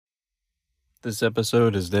This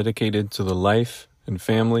episode is dedicated to the life and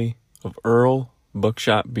family of Earl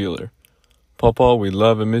Buckshot Bueller. Pawpaw, we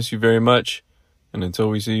love and miss you very much, and until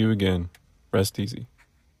we see you again, rest easy.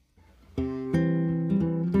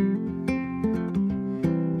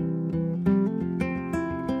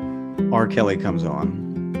 R. Kelly comes on.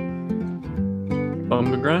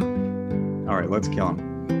 Bum the ground? All right, let's kill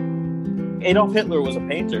him. Adolf Hitler was a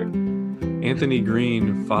painter. Anthony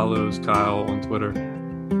Green follows Kyle on Twitter.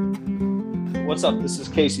 What's up? This is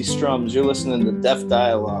Casey Strumz. You're listening to Deaf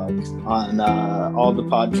Dialogue on all the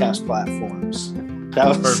podcast platforms. That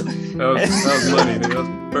was perfect. That was money, dude. That was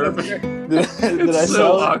perfect. Did I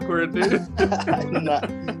so awkward, dude. Not.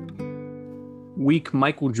 Week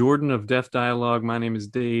Michael Jordan of Deaf Dialogue. My name is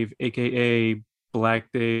Dave, aka Black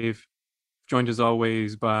Dave. Joined as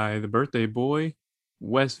always by the birthday boy,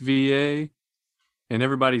 West VA, and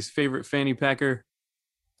everybody's favorite fanny packer,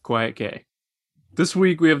 Quiet K. This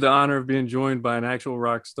week we have the honor of being joined by an actual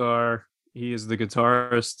rock star. He is the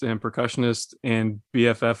guitarist and percussionist and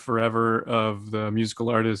BFF forever of the musical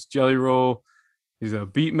artist Jelly Roll. He's a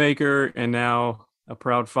beat maker and now a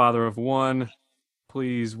proud father of one.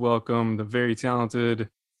 Please welcome the very talented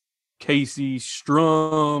Casey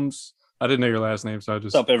Strumz. I didn't know your last name, so I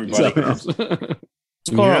just... What's up, everybody? What's What's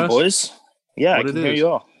going on, boys? Yeah, I can hear you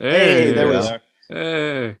all. Hey, there we are.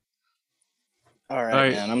 Hey. All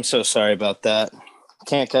right, man. I'm so sorry about that.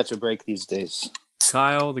 Can't catch a break these days.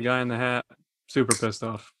 Kyle, the guy in the hat, super pissed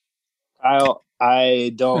off. Kyle,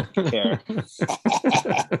 I don't care.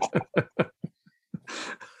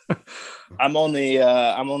 I'm only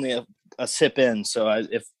a sip in, so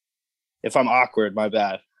if I'm awkward, my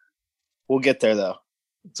bad. We'll get there though.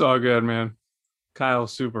 It's all good, man.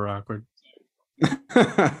 Kyle's super awkward.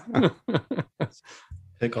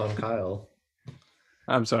 Pick on Kyle.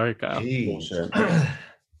 I'm sorry, Kyle.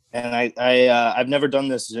 And I've never done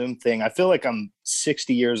this Zoom thing. I feel like I'm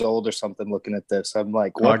 60 years old or something looking at this. I'm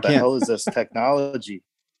like, what the hell is this technology?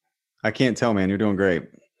 I can't tell, man. You're doing great.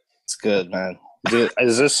 It's good, man.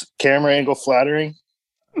 Is this camera angle flattering?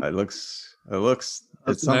 It looks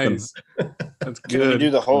it's something. Nice. That's good. Can we do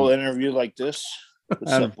the whole interview like this?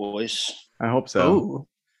 What's up, boys? I hope so.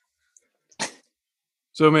 Oh.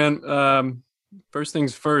 So, man, first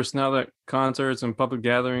things first, now that concerts and public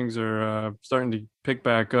gatherings are starting to pick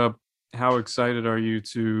back up, how excited are you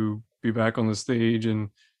to be back on the stage? And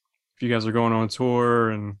if you guys are going on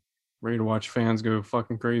tour and ready to watch fans go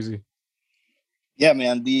fucking crazy? Yeah,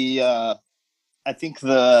 man. I think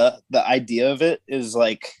the idea of it is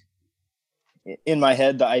like, in my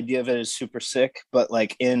head, the idea of it is super sick, but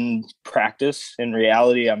like in practice, in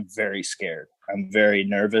reality, I'm very scared. I'm very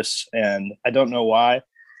nervous, and I don't know why.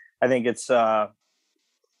 I think there's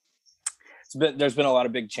been a lot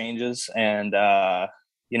of big changes, and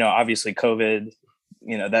obviously COVID,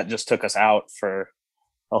 that just took us out for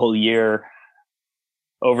a whole year,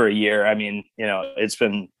 over a year. I mean, it's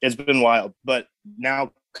been wild, but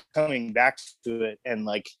now coming back to it and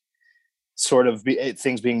like sort of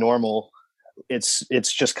things being normal, it's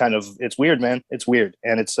just kind of, it's weird, man. It's weird,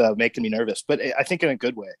 and it's making me nervous, but I think in a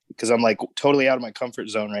good way, because I'm like totally out of my comfort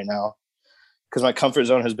zone right now. Because my comfort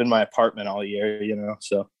zone has been my apartment all year,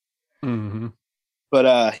 so. Mm-hmm.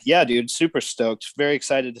 But yeah, dude, super stoked. Very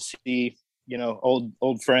excited to see,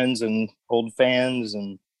 old friends and old fans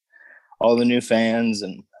and all the new fans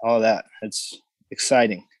and all that. It's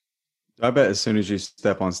exciting. I bet as soon as you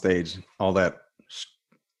step on stage, all that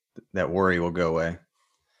worry will go away.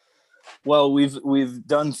 Well, we've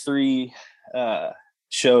done 3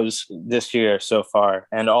 shows this year so far,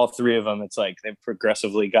 and all 3 of them, it's like they've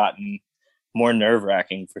progressively gotten more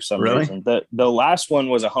nerve-wracking for some reason. The last one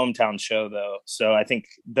was a hometown show though, so I think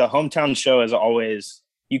the hometown show is always,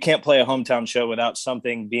 you can't play a hometown show without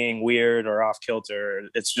something being weird or off kilter.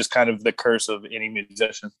 It's just kind of the curse of any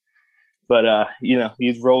musician, but you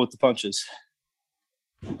roll with the punches.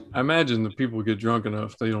 I imagine the people get drunk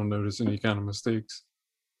enough they don't notice any kind of mistakes.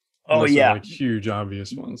 Oh yeah, like huge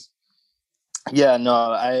obvious ones. Yeah, no,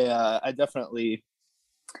 I definitely,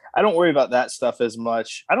 I don't worry about that stuff as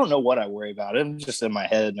much. I don't know what I worry about. I'm just in my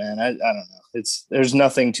head, man. I don't know. There's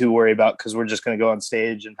nothing to worry about, because we're just going to go on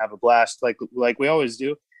stage and have a blast like we always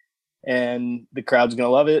do. And the crowd's going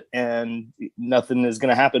to love it, and nothing is going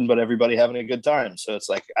to happen but everybody having a good time. So it's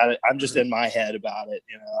like, I'm just in my head about it.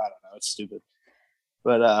 I don't know. It's stupid.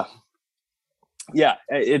 But yeah,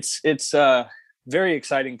 it's very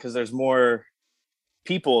exciting because there's more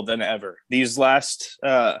people than ever. These last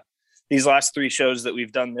 3 shows that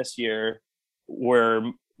we've done this year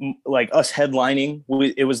were like us headlining.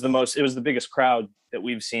 It was the biggest crowd that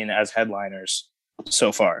we've seen as headliners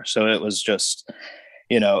so far. So it was just,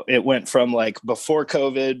 it went from like before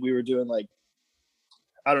COVID, we were doing like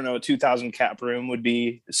I don't know, a 2,000 cap room would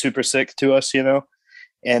be super sick to us, you know.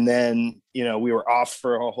 And then, you know, we were off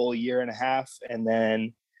for a whole year and a half, and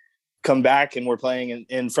then come back and we're playing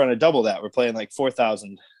in front of double that. We're playing like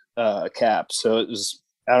 4,000 cap. So it was,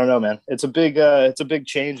 I don't know, man. It's a big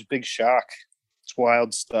change, big shock. It's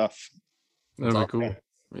wild stuff. That'd be cool.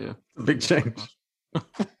 Yeah. Big change.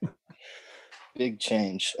 Big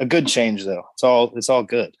change. A good change though. It's all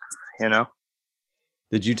good, you know.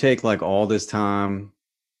 Did you take like all this time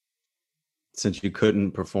since you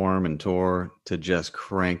couldn't perform and tour to just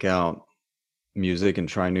crank out music and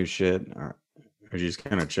try new shit, or you just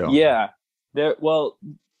kind of chill? Yeah. Well,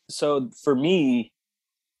 so for me,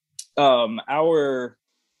 our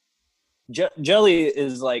Jelly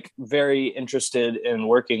is like very interested in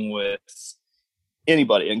working with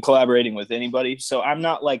anybody and collaborating with anybody. So I'm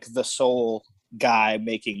not like the sole guy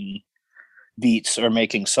making beats or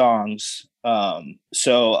making songs.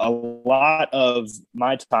 So a lot of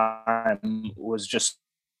my time was just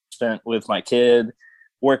spent with my kid,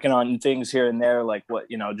 working on things here and there, like what,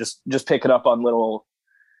 you know, just picking up on little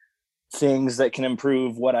things that can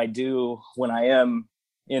improve what I do when I am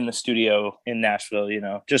in the studio in Nashville, you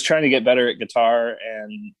know, just trying to get better at guitar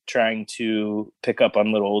and trying to pick up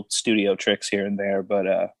on little studio tricks here and there.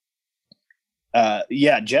 But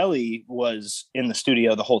yeah, Jelly was in the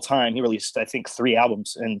studio the whole time. He released, I think, 3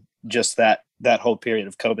 albums in just that whole period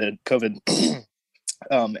of COVID.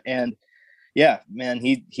 And yeah, man,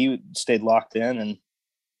 he stayed locked in, and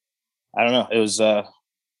I don't know. It was that,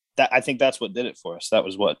 I think that's what did it for us.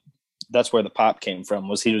 That's where the pop came from,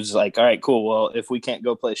 was he was like, all right, cool. Well, if we can't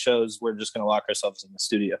go play shows, we're just going to lock ourselves in the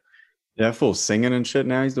studio. Yeah, full singing and shit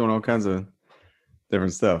now. He's doing all kinds of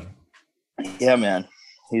different stuff. Yeah, man.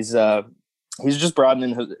 He's just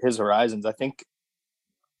broadening his horizons. I think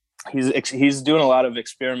he's doing a lot of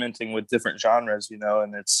experimenting with different genres, you know,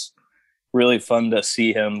 and it's really fun to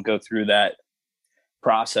see him go through that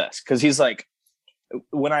process. Cause he's like,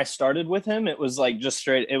 when I started with him, it was like just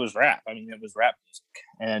straight, it was rap. I mean, it was rap music.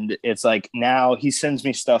 And it's like, now he sends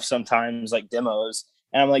me stuff sometimes, like demos.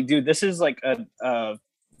 And I'm like, dude, this is like a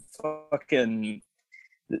fucking,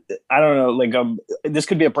 I don't know, like this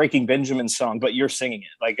could be a Breaking Benjamin song, but you're singing it.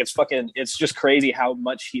 Like it's just crazy how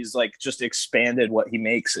much he's like just expanded what he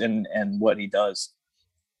makes and what he does.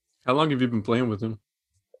 How long have you been playing with him?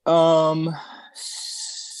 I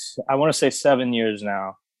want to say 7 years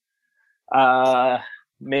now.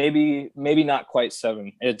 Maybe not quite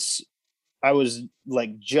 7. I was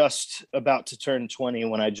like just about to turn 20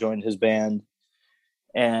 when I joined his band,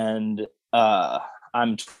 and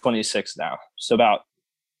I'm 26 now, so about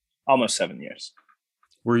almost 7 years.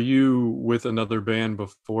 Were you with another band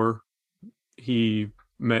before he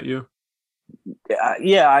met you?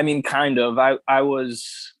 Yeah, I mean, kind of. I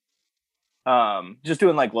was just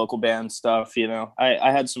doing like local band stuff, you know.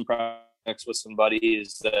 I had some projects with some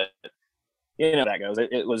buddies that, you know, that goes.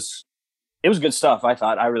 It was good stuff. I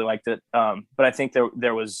thought I really liked it. But I think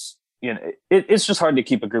there was, you know, it's just hard to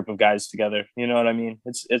keep a group of guys together. You know what I mean?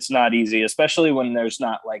 It's not easy, especially when there's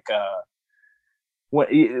not like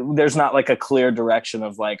a clear direction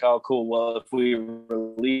of like, oh, cool. Well, if we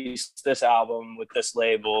release this album with this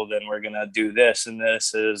label, then we're gonna do this, and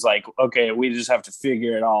this is like, okay, we just have to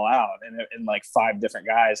figure it all out. And like 5 different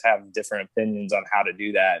guys have different opinions on how to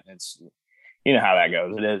do that. And it's, you know how that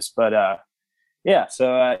goes. It is, but yeah.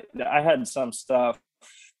 So I had some stuff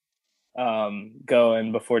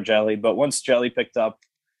going before Jelly, but once Jelly picked up,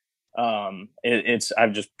 I've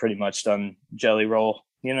just pretty much done Jelly roll,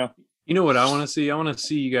 you know. You know what I want to see? I want to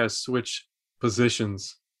see you guys switch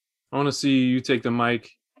positions. I want to see you take the mic,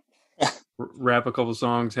 rap a couple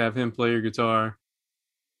songs, have him play your guitar.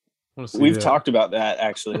 We've talked about that,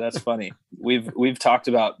 actually. That's funny. We've talked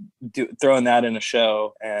about throwing that in a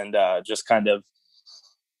show, and just kind of,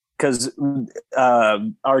 because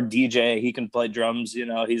our DJ, he can play drums. You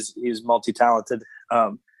know, he's multi-talented.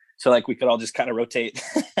 So like we could all just kind of rotate,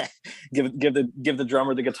 give the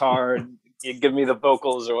drummer the guitar, and you give me the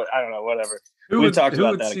vocals, or what, I don't know, whatever. Who would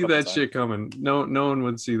see that shit coming? No one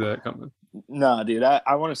would see that coming. No, dude,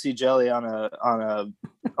 I want to see Jelly on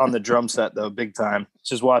the drum set though, big time.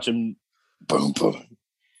 Just watch him, boom, boom.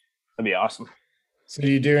 That'd be awesome. So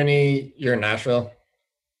you're in Nashville?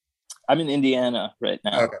 I'm in Indiana right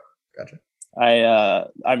now. Okay, gotcha.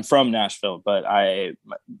 I'm from Nashville, but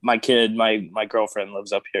my girlfriend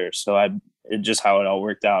lives up here, so it's just how it all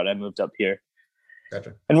worked out. I moved up here.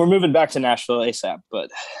 Gotcha. And we're moving back to Nashville ASAP, but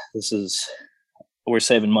we're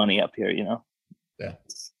saving money up here, you know? Yeah.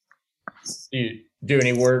 Do you do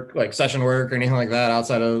any work, like session work or anything like that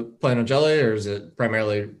outside of playing with Jelly, or is it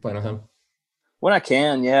primarily playing with him? When I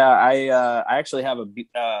can, yeah. I actually have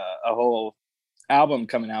a whole album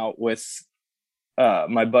coming out with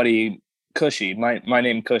my buddy Cushy. My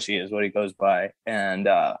name Cushy is what he goes by, and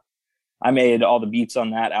I made all the beats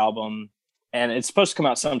on that album, and it's supposed to come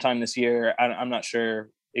out sometime this year. I'm not sure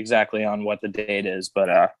exactly on what the date is,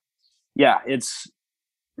 but yeah, it's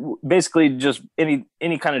basically just any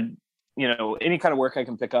kind of any kind of work I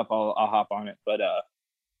can pick up, I'll hop on it. But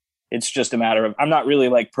it's just a matter of, I'm not really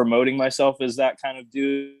like promoting myself as that kind of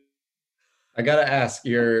dude. I gotta ask,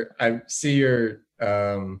 I see your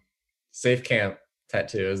Safe Camp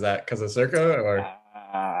tattoo. Is that because of Circa or?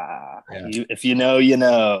 Yeah. If you know, you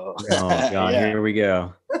know. Oh God, yeah. Here we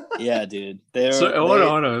go. Yeah, dude. Hold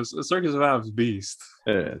on. Circus of Alps beast.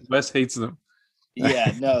 Wes hates them.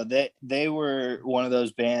 Yeah, no, they were one of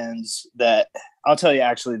those bands that, I'll tell you,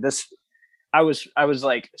 actually, I was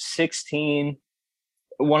like 16.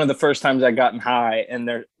 One of the first times I gotten high,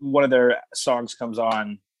 and one of their songs comes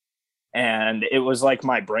on, and it was like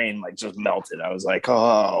my brain like just melted. I was like,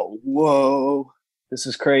 oh, whoa, this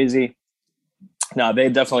is crazy. No, they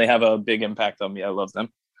definitely have a big impact on me. I love them.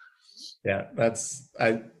 Yeah, that's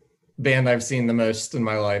band I've seen the most in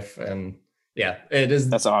my life, and yeah,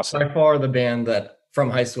 that's awesome. By far the band that from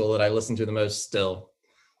high school that I listen to the most still.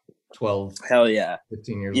 12. Hell yeah.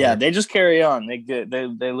 15 years. Yeah, later. they just carry on.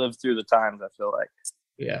 They live through the times, I feel like.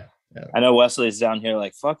 Yeah. I know Wesley's down here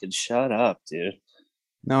like, fucking shut up, dude.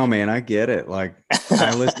 No, man, I get it. Like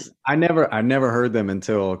I never heard them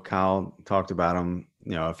until Kyle talked about them,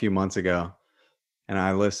 a few months ago. And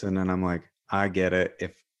I listened and I'm like, I get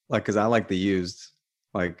it. Because I like the Used,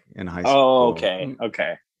 like in high school. Oh,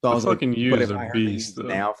 okay. So I was fucking like, Used if I heard beast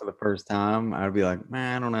now for the first time, I'd be like,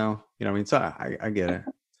 man, I don't know. You know what I mean? So I get it.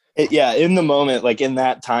 Yeah, in the moment, like in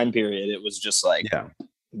that time period, it was just like, yeah,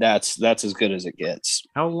 that's as good as it gets.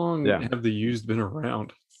 How long have the Used been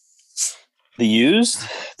around? The Used,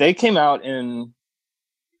 they came out it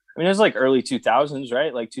was like early 2000s,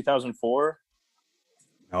 right? Like 2004.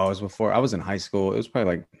 Oh, it was before I was in high school. It was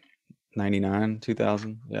probably like 99,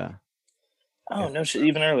 2000. Yeah. Oh, no shit,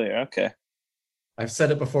 even earlier. Okay. I've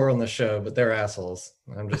said it before on the show, but they're assholes.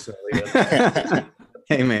 I'm just gonna leave it.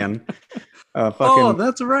 Hey, man. Oh,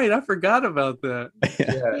 that's right. I forgot about that.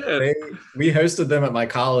 We hosted them at my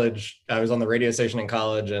college. I was on the radio station in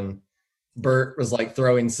college, and Bert was like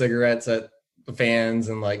throwing cigarettes at the fans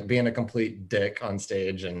and like being a complete dick on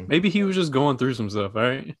stage. And maybe he was just going through some stuff,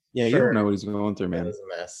 right? Yeah, you don't know what he's going through, man. It was a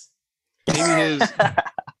mess.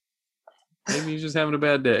 Maybe he's just having a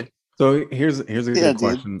bad day. So here's a good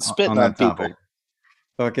question on that topic. People.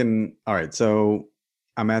 Fucking all right. So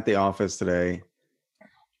I'm at the office today.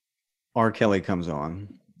 R. Kelly comes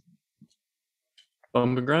on.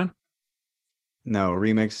 Bump and Grind? No,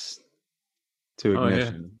 remix to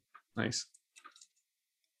Ignition. Yeah. Nice.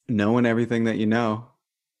 Knowing everything that you know,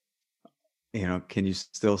 can you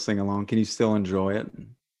still sing along? Can you still enjoy it?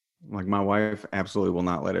 Like my wife absolutely will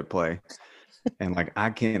not let it play. And like I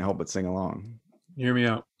can't help but sing along. Hear me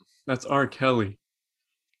out. That's R. Kelly.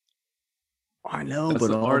 I know, that's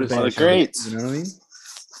but all artists are great. You know what I mean?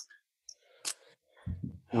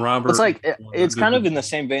 Robert. It's like it's kind of in the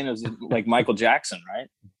same vein as like Michael Jackson, right?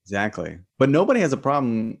 Exactly. But nobody has a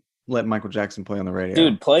problem letting Michael Jackson play on the radio.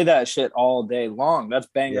 Dude, play that shit all day long. That's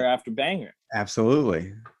banger after banger.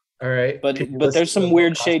 Absolutely. All right. But there's some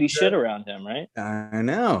weird shady shit around him, right? I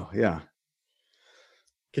know. Yeah.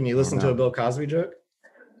 Can you listen to a Bill Cosby joke?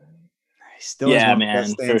 Still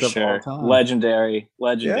man, for sure. Legendary.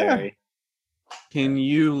 Yeah. Can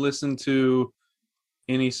you listen to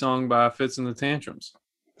any song by Fitz and the Tantrums?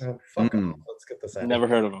 Oh, fuck them. Let's get this out. Never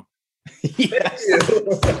heard of them. Yes.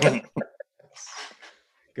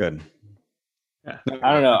 Good. Yeah.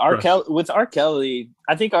 I don't know. R. Kelly,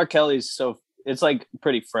 I think R. Kelly's it's like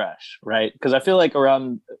pretty fresh, right? Because I feel like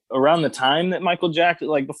around the time that Michael Jackson,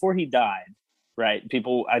 like before he died, right?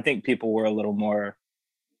 I think people were a little more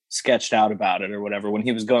sketched out about it or whatever. When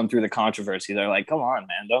he was going through the controversy, they're like, come on,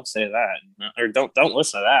 man, don't say that. Or don't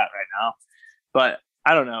listen to that right now. But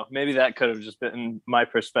I don't know. Maybe that could have just been my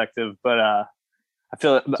perspective. But I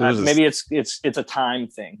feel maybe it's a time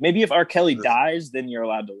thing. Maybe if R. Kelly dies, then you're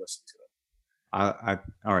allowed to listen to it.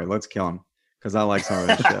 All right, let's kill him because I like some of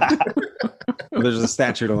this shit. There's a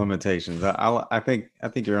statute of limitations. I think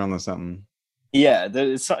you're on to something. Yeah,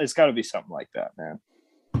 it's got to be something like that, man.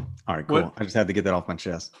 All right, cool. I just had to get that off my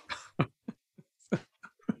chest.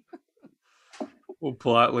 We'll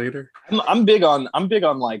plot later. I'm big on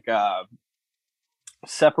like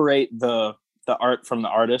separate the art from the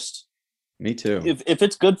artist. Me too. If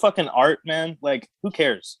it's good fucking art, man, like who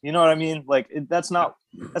cares? You know what I mean? Like that's not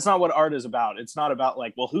what art is about. It's not about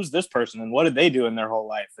like, well, who's this person and what did they do in their whole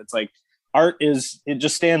life? It's like, art it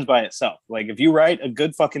just stands by itself. Like if you write a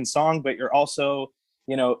good fucking song, but you're also,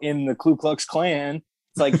 in the Ku Klux Klan,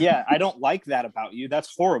 it's like, yeah, I don't like that about you.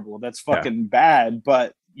 That's horrible. That's fucking bad.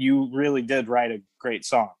 But you really did write a great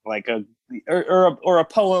song, like or a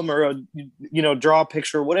poem or a, draw a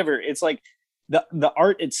picture, whatever. It's like the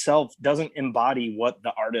art itself doesn't embody what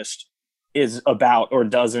the artist is about or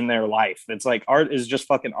does in their life. It's like art is just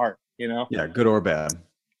fucking art, Yeah, good or bad.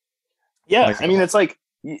 Yeah, like, I mean, it's like,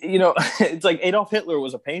 it's like Adolf Hitler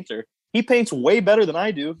was a painter. He paints way better than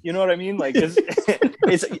I do. You know what I mean? Like,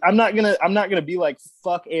 I'm not gonna be like,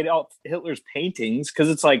 fuck Adolf Hitler's paintings, because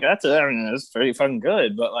it's like that's pretty fucking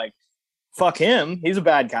good, but like, fuck him. He's a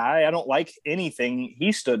bad guy. I don't like anything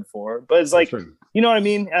he stood for. But it's like, you know what I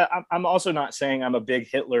mean? I'm also not saying I'm a big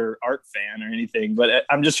Hitler art fan or anything, but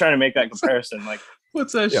I'm just trying to make that comparison. Like,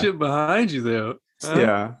 what's that shit behind you though? Huh?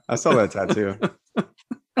 Yeah, I saw that tattoo.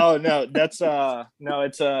 Oh no, that's no,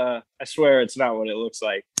 it's I swear it's not what it looks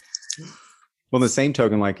like. Well, the same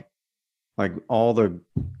token, like all the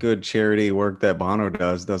good charity work that Bono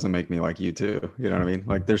doesn't make me like you too. You know what I mean?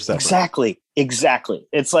 Like they're separate. Exactly.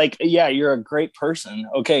 It's like, yeah, you're a great person.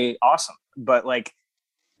 Okay, awesome. But like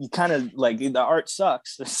you kind of like the art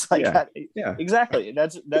sucks. It's like yeah. Exactly.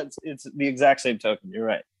 That's it's the exact same token. You're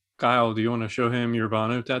right. Kyle, do you want to show him your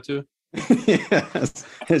Bono tattoo? Yes,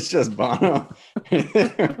 it's just Bono. Could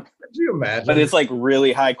you imagine? But it's like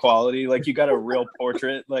really high quality. Like you got a real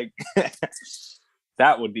portrait. Like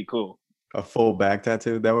that would be cool. A full back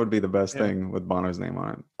tattoo. That would be the best thing with Bono's name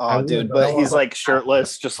on it. Oh, dude! But he's like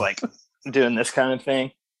shirtless, just like doing this kind of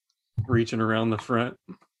thing, reaching around the front.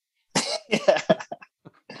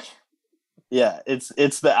 Yeah.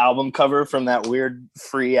 It's the album cover from that weird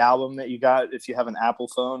free album that you got if you have an Apple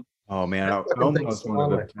phone. Oh man, I almost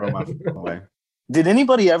wanted to throw my phone away. Did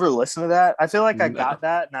anybody ever listen to that? I feel like I got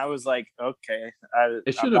that and I was like, okay.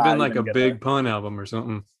 It should have been like a Big Pun album or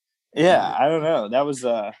something. Yeah, I don't know. That was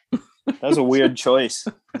a weird choice.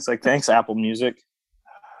 It's like, thanks, Apple Music.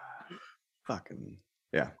 Fucking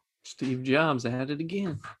yeah. Steve Jobs had it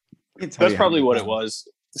again. That's probably what it was.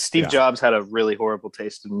 Steve Jobs had a really horrible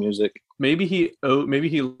taste in music. Maybe he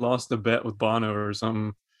lost a bet with Bono or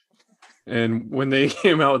something. And when they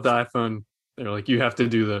came out with the iPhone, they're like, "You have to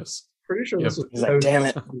do this." Pretty sure this was like, damn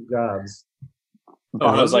it, Jobs.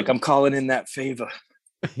 Bono's like, "I'm calling in that favor."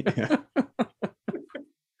 Yeah.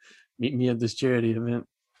 Meet me at this charity event.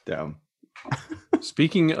 Damn.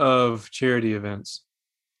 Speaking of charity events,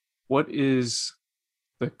 what is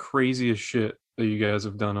the craziest shit that you guys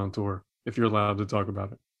have done on tour? If you're allowed to talk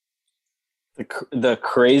about it. The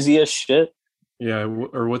craziest shit? Yeah,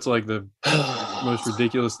 or what's like the most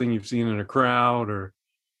ridiculous thing you've seen in a crowd, or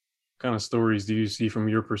what kind of stories do you see from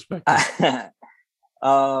your perspective?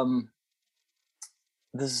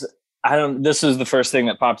 This is the first thing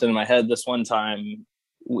that popped into my head. This one time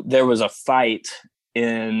there was a fight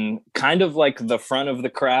in kind of like the front of the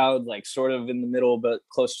crowd, like sort of in the middle but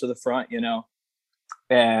close to the front,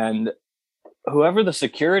 and whoever the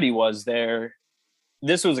security was there,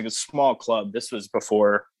 this was like a small club. This was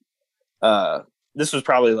before this was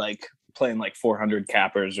probably like playing like 400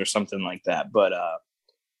 cappers or something like that. But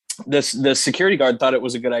the security guard thought it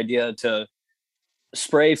was a good idea to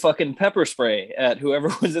spray fucking pepper spray at whoever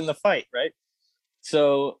was in the fight, right?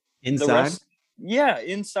 So inside?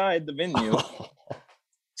 Inside the venue.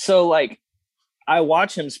 So like I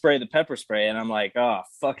watch him spray the pepper spray and I'm like, oh,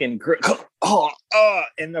 fucking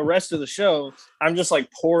and the rest of the show, I'm just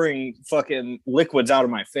like pouring fucking liquids out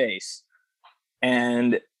of my face.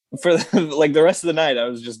 And for like the rest of the night, I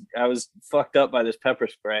was fucked up by this pepper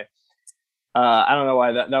spray. I don't know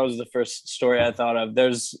why that was the first story I thought of.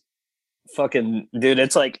 There's fucking, dude,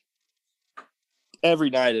 it's like every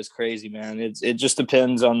night is crazy, man. It just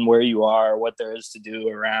depends on where you are, what there is to do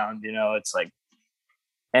around, it's like,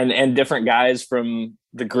 and different guys from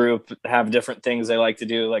the group have different things they like to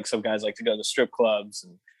do. Like some guys like to go to strip clubs,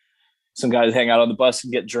 and some guys hang out on the bus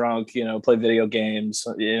and get drunk, play video games.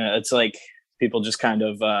 It's like people just kind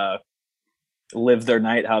of live their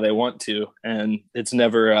night how they want to, and it's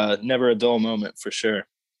never a dull moment for sure.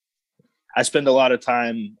 I spend a lot of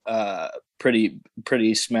time pretty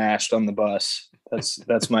smashed on the bus.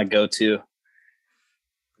 That's my go-to.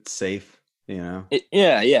 It's safe. I'm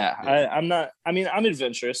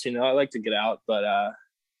adventurous, I like to get out, but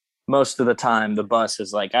most of the time the bus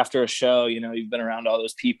is like after a show, you've been around all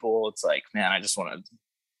those people. It's like, man, I just want to,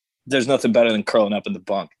 there's nothing better than curling up in the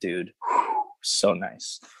bunk, dude. Whew, so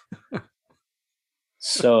nice.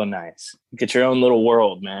 So nice. Get your own little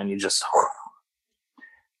world, man. You just,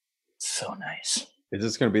 so nice. Is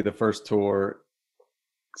this going to be the first tour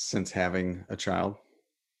since having a child?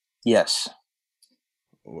 Yes.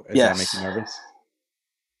 Does that make you nervous?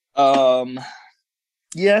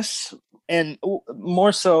 Yes, and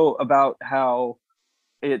more so about how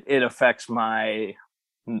it affects my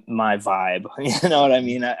vibe. You know what I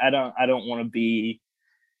mean? I don't want to be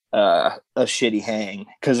a shitty hang,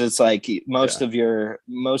 because it's like most of your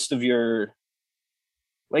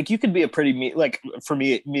like, you could be a pretty like, for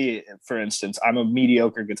me for instance, I'm a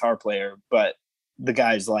mediocre guitar player, but the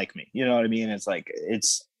guys like me. You know what I mean? It's like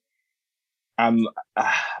I'm.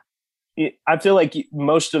 I feel like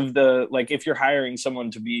most of the, like, if you're hiring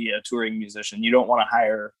someone to be a touring musician, you don't want to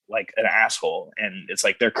hire like an asshole, and it's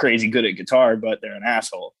like they're crazy good at guitar, but they're an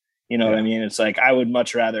asshole. You know what I mean? It's like, I would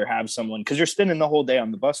much rather have someone, because you're spending the whole day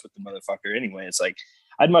on the bus with the motherfucker anyway. It's like,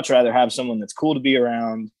 I'd much rather have someone that's cool to be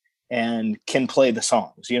around and can play the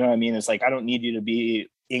songs. You know what I mean? It's like, I don't need you to be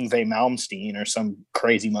Yngwie Malmsteen or some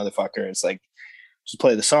crazy motherfucker. It's like, just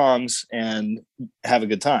play the songs and have a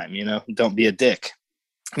good time. You know, don't be a dick.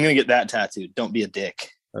 I'm gonna get that tattooed. Don't be a dick.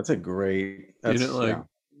 That's a great. That's like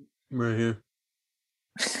right here.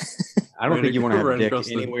 I don't think you want to have dick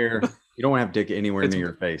anywhere. You don't want to have dick anywhere near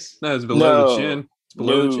your face. No, it's below the chin. It's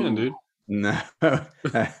below the chin, dude. No,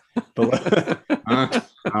 below. I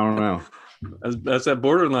don't know. That's that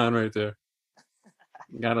borderline right there.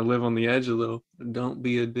 Got to live on the edge a little. Don't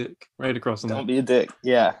be a dick. Right across the Don't be a dick.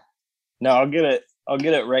 Yeah. No, I'll get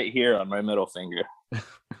it right here on my middle finger.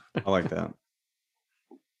 I like that.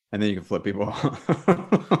 And then you can flip people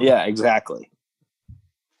off. Yeah, exactly.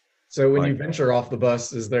 So when you venture off the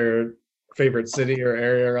bus, is there a favorite city or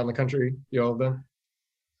area around the country you all have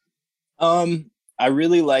been? I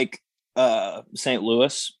really like St.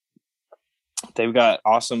 Louis. They've got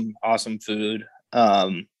awesome food.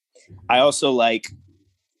 I also like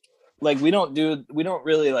we don't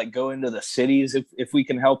really like go into the cities if we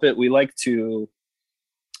can help it. We like to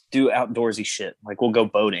do outdoorsy shit. Like, we'll go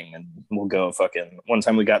boating, and we'll go one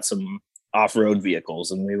time we got some off-road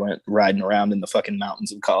vehicles and we went riding around in the fucking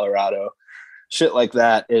mountains of Colorado. Shit like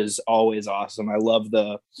that is always awesome. I love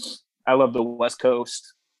the West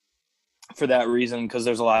Coast for that reason, because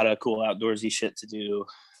there's a lot of cool outdoorsy shit to do.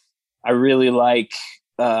 I really like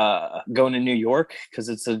going to New York, because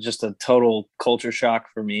it's just a total culture shock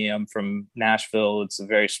for me. I'm from Nashville. It's a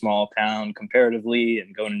very small town comparatively,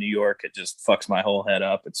 and going to New York, it just fucks my whole head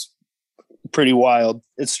up. It's pretty wild.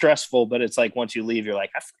 It's stressful, but it's like, once you leave, you're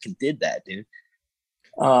like, I fucking did that, dude.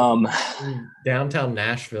 Downtown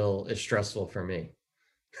Nashville is stressful for me.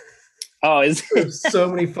 Oh, there's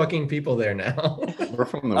so many fucking people there now. We're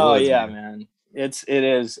from the woods. Oh yeah, man. It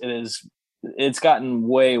is. It's gotten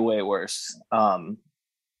way worse.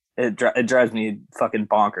 It drives me fucking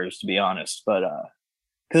bonkers, to be honest. But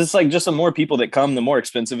because it's like, just the more people that come, the more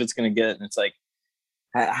expensive it's going to get, and it's like,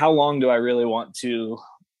 how long do I really want to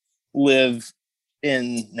live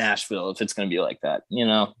in Nashville if it's going to be like that? You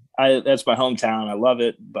know, that's my hometown. I love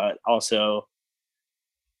it, but also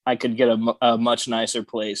I could get a much nicer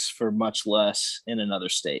place for much less in another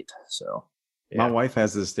state. So my wife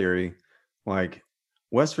has this theory, like,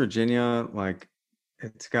 West Virginia, like,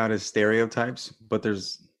 it's got its stereotypes, but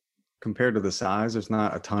compared to the size, there's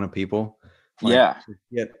not a ton of people. Like,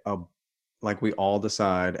 like, we all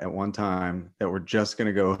decide at one time that we're just going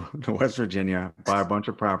to go to West Virginia, buy a bunch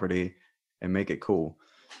of property, and make it cool.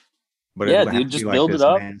 But dude, just build it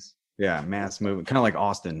up. Mass movement, kind of like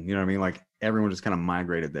Austin. You know what I mean? Like, everyone just kind of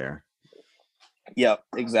migrated there. Yep,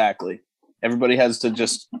 exactly. Everybody has to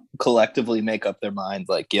just collectively make up their mind,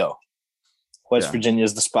 like, yo, West Virginia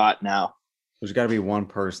is the spot now. There's got to be one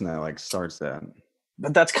person that like starts that.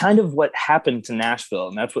 But that's kind of what happened to Nashville,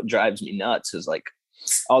 and that's what drives me nuts, is like,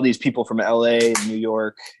 all these people from LA and New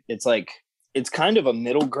York. It's like, it's kind of a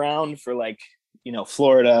middle ground for, like, you know,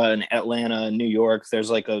 Florida and Atlanta and New York. There's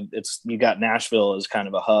like you got Nashville as kind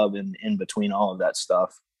of a hub in between all of that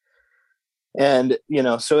stuff. And, you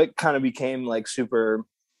know, so it kind of became like super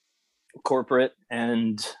corporate,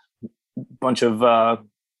 and bunch of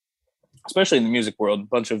especially in the music world,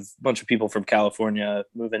 bunch of people from California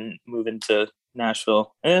moving to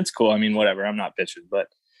Nashville. And it's cool. I mean, whatever, I'm not bitching, but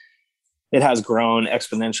it has grown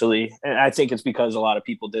exponentially. And I think it's because a lot of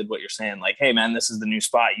people did what you're saying, like, hey man, this is the new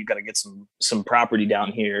spot. You got to get some property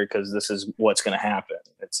down here, because this is what's going to happen.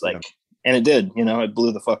 It's like, and it did, you know, it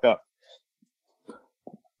blew the fuck up.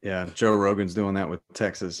 Yeah. Joe Rogan's doing that with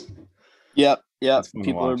Texas. Yep.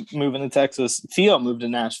 People are moving to Texas. Theo moved to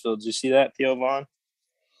Nashville. Did you see that? Theo Vaughn?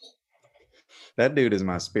 That dude is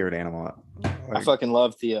my spirit animal. Like, I fucking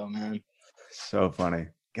love Theo, man. So funny.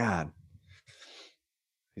 God.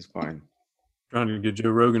 He's funny. Trying to get Joe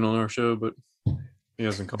Rogan on our show, but he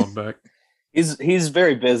hasn't called back. He's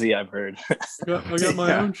very busy, I've heard. I got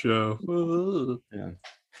my own show.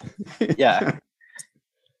 Yeah.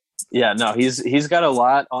 Yeah, no, he's got a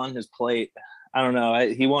lot on his plate. I don't know.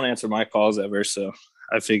 He won't answer my calls ever, so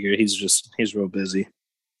I figure he's real busy.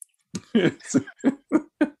 It's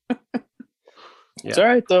all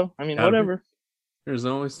right though. I mean, whatever. There's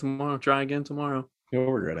always tomorrow. Try again tomorrow.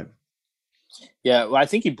 You'll regret it. Yeah, well, I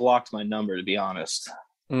think he blocked my number, to be honest.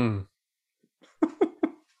 That'd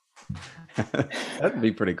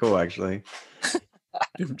be pretty cool, actually.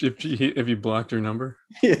 If you blocked your number.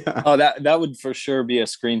 Yeah. Oh, that would for sure be a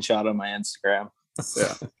screenshot on my Instagram.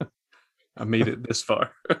 Yeah. I made it this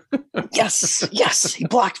far. Yes, he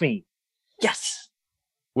blocked me. Yes.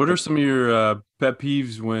 What are some of your pet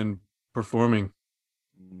peeves when performing?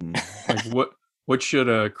 Like what should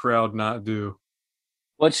a crowd not do?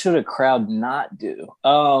 What should a crowd not do?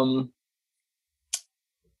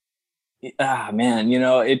 Man, you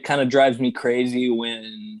know, it kind of drives me crazy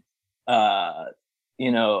when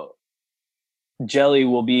you know, Jelly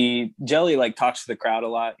like talks to the crowd a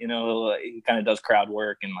lot, you know, he kind of does crowd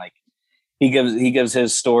work, and like he gives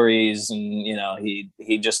his stories, and you know, he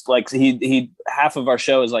just like he half of our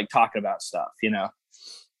show is like talking about stuff, you know.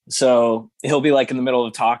 So he'll be like in the middle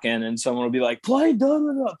of talking, and someone will be like, play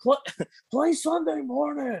Sunday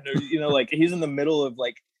morning, or you know, like he's in the middle of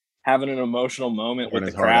like having an emotional moment with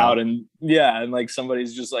the crowd, and and like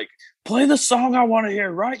somebody's just like, play the song I want to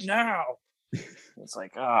hear right now. It's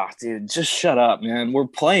like, dude, just shut up, man. We're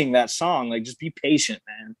playing that song. Like, just be patient,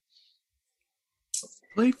 man.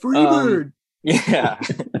 Play Freebird. Yeah.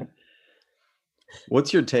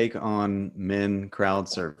 What's your take on men crowd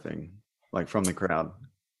surfing, like from the crowd?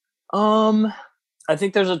 I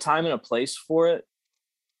think there's a time and a place for it.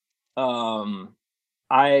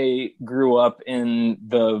 I grew up in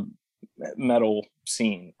the metal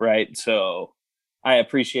scene, right? So I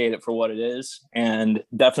appreciate it for what it is, and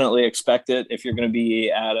definitely expect it if you're going to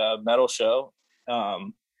be at a metal show.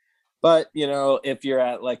 But you know, if you're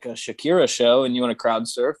at like a Shakira show and you want to crowd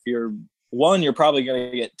surf, you're probably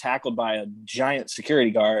going to get tackled by a giant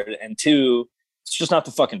security guard, and two, it's just not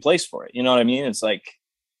the fucking place for it. You know what I mean? It's like,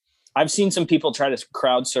 I've seen some people try to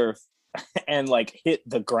crowd surf and like hit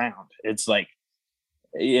the ground. It's like,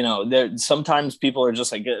 you know, there sometimes people are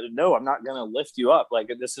just like, no, I'm not going to lift you up. Like,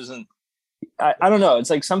 this isn't, I don't know. It's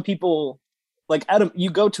like some people, like you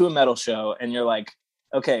go to a metal show and you're like,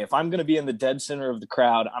 okay, if I'm going to be in the dead center of the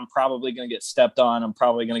crowd, I'm probably going to get stepped on. I'm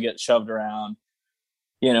probably going to get shoved around.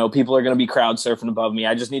 You know, people are going to be crowd surfing above me.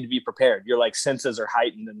 I just need to be prepared. Your like senses are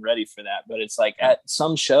heightened and ready for that. But it's like at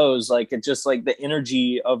some shows, like it just like the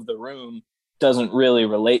energy of the room doesn't really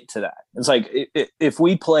relate to that. It's like if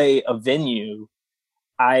we play a venue,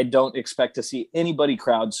 I don't expect to see anybody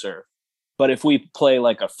crowd surf. But if we play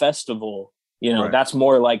like a festival, you know, that's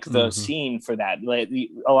more like the scene for that. Like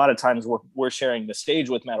a lot of times we're sharing the stage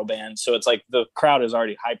with metal bands. So it's like the crowd is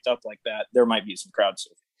already hyped up like that. There might be some crowd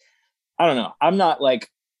surfing. I don't know. I'm not like,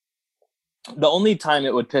 the only time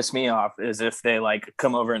it would piss me off is if they like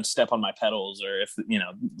come over and step on my pedals, or if, you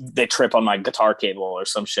know, they trip on my guitar cable or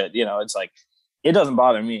some shit. You know, it's like, it doesn't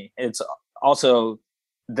bother me. It's also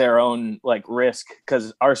their own like risk,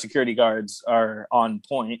 because our security guards are on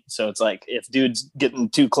point. So it's like, if dude's getting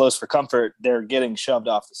too close for comfort, they're getting shoved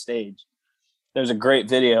off the stage. There's a great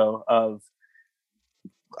video of,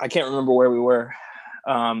 I can't remember where we were,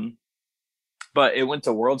 but it went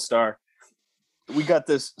to World Star. We got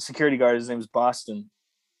this security guard, his name's Boston,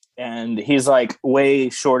 and he's like way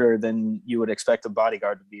shorter than you would expect a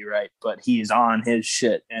bodyguard to be, right? But he's on his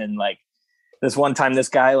shit. And like this one time, this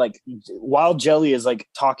guy, like while Jelly is like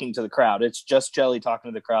talking to the crowd, it's just Jelly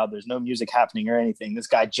talking to the crowd, there's no music happening or anything, this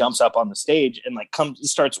guy jumps up on the stage and like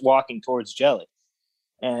starts walking towards Jelly,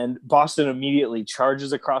 and Boston immediately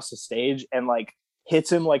charges across the stage and like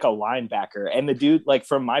hits him like a linebacker. And the dude, like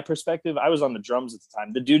from my perspective, I was on the drums at the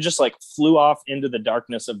time, the dude just like flew off into the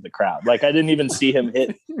darkness of the crowd. Like I didn't even see him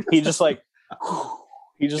hit. He just like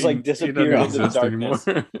disappeared into the darkness.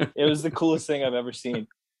 It was the coolest thing I've ever seen.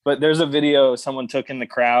 But there's a video someone took in the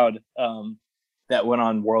crowd that went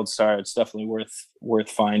on World Star. It's definitely worth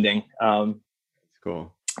finding.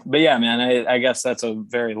 Cool. But yeah, man, I guess that's a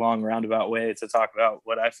very long roundabout way to talk about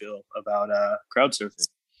what I feel about crowd surfing.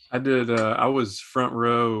 I was front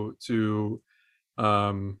row to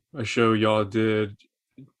a show y'all did.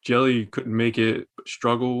 Jelly couldn't make it, but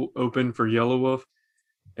Struggle opened for Yellow Wolf,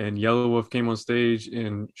 and Yellow Wolf came on stage,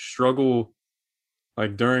 and Struggle,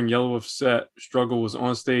 like during Yellow Wolf's set, Struggle was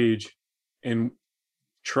on stage and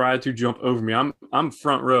tried to jump over me. I'm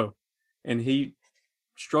front row, and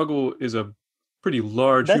Struggle is a pretty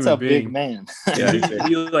large human being. Big man. Yeah,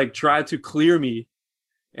 he like tried to clear me.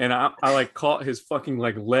 And I like caught his fucking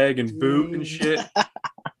like leg and boot and shit.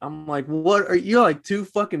 I'm like, what are you like too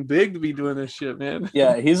fucking big to be doing this shit, man?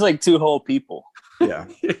 Yeah, he's like two whole people. Yeah.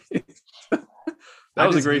 That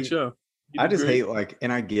was a great show. I just hate like,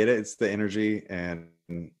 and I get it, it's the energy and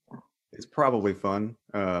it's probably fun.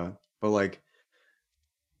 But like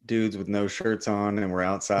dudes with no shirts on and we're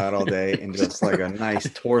outside all day and just like a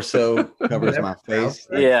nice torso covers my face.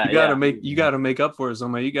 Yeah, you gotta make up for it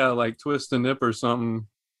somehow. You gotta like twist a nip or something.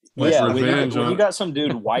 Yeah, when you got some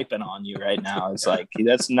dude wiping on you right now, it's like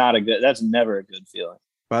that's never a good feeling.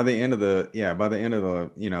 By the end of the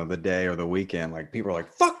the day or the weekend, like people are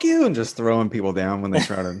like fuck you and just throwing people down when they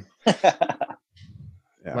try to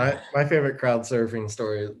My favorite crowd surfing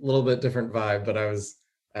story, a little bit different vibe, but I was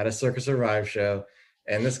at a Circus Survive show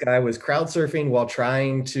and this guy was crowd surfing while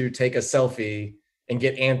trying to take a selfie and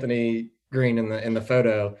get Anthony Green in the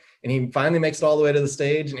photo. And he finally makes it all the way to the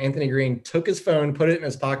stage and Anthony Green took his phone, put it in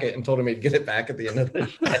his pocket and told him he'd get it back at the end of the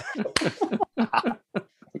show.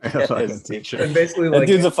 And basically that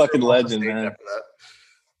dude's a fucking legend, man.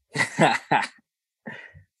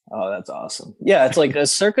 Oh, that's awesome. Yeah, it's like a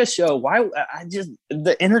circus show. Why?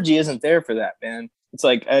 The energy isn't there for that, man. It's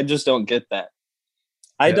like, I just don't get that.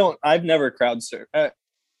 I've never crowd surfed.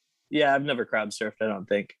 I've never crowd surfed, I don't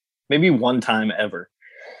think. Maybe one time ever.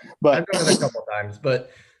 But I've done it a couple of times.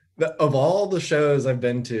 But of all the shows I've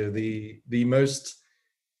been to, the most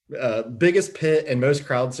biggest pit and most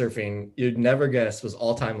crowd surfing you'd never guess was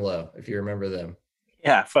All Time Low, if you remember them.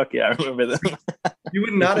 Yeah, fuck yeah, I remember them. You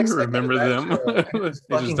would not remember them.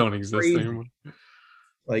 They just don't exist anymore.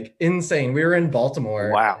 Like insane. We were in Baltimore.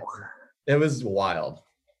 Wow. It was wild.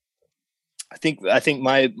 I think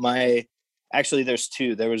my actually there's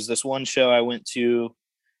two. There was this one show I went to,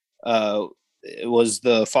 it was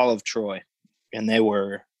the Fall of Troy, and they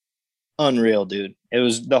were unreal, dude. It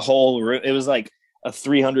was the whole room. It was like a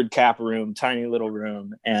 300 cap room, tiny little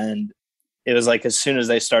room, and it was like as soon as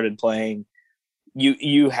they started playing,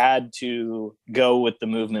 you had to go with the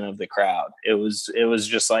movement of the crowd. It was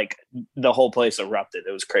just like the whole place erupted.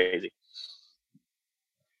 It was crazy.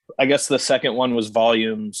 I guess the second one was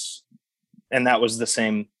Volumes, and that was the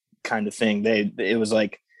same kind of thing. It was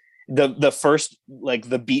like the first, like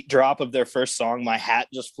the beat drop of their first song, my hat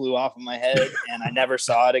just flew off of my head and I never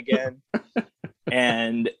saw it again.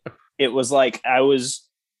 And it was like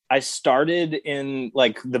I started in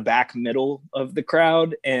like the back middle of the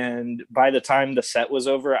crowd, and by the time the set was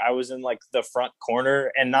over, I was in like the front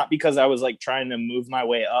corner, and not because I was like trying to move my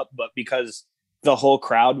way up, but because the whole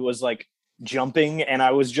crowd was like jumping and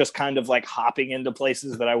I was just kind of like hopping into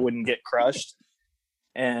places that I wouldn't get crushed.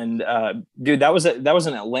 And dude, that was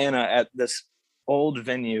in Atlanta at this old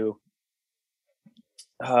venue.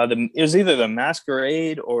 It was either the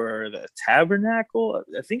Masquerade or the Tabernacle.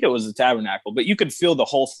 I think it was the Tabernacle, but you could feel the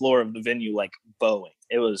whole floor of the venue like bowing.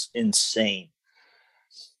 It was insane.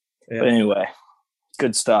 Yeah. But anyway,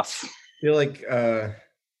 good stuff. I feel like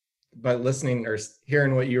by listening or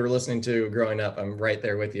hearing what you were listening to growing up, I'm right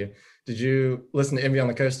there with you. Did you listen to Envy on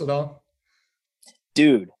the Coast at all?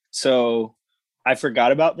 Dude, so I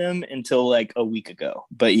forgot about them until like a week ago,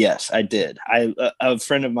 but yes, I did. A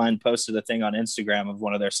friend of mine posted a thing on Instagram of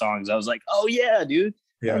one of their songs. I was like, oh yeah, dude.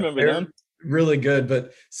 Yeah, I remember them. Really good,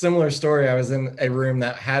 but similar story. I was in a room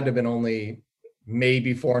that had to have been only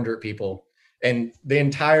maybe 400 people. And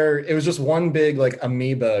it was just one big like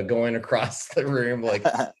amoeba going across the room. Like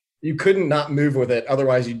you couldn't not move with it.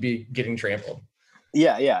 Otherwise you'd be getting trampled.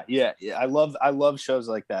 Yeah. I love shows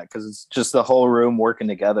like that because it's just the whole room working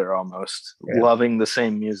together almost, loving the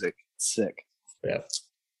same music. It's sick. Yeah.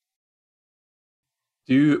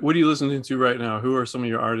 What are you listening to right now? Who are some of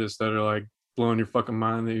your artists that are like blowing your fucking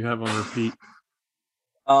mind that you have on repeat?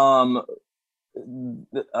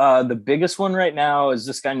 The biggest one right now is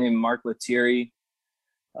this guy named Mark Lettieri.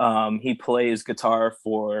 He plays guitar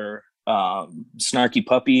for Snarky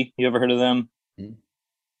Puppy. You ever heard of them?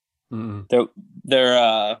 Mm-hmm.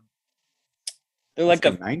 They're like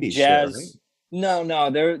a 90s jazz. Show, right? No,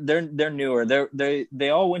 they're newer. They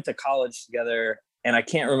all went to college together, and I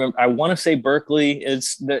can't remember. I want to say Berkeley.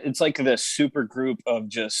 It's like the super group of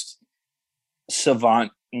just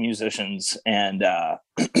savant musicians, and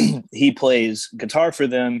he plays guitar for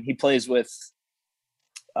them. He plays with.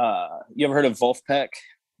 You ever heard of Wolfpack?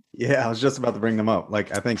 Yeah, I was just about to bring them up.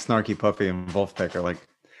 Like, I think Snarky Puppy and Wolfpack are like.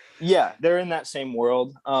 Yeah, they're in that same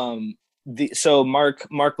world. So Mark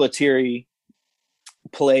Lettieri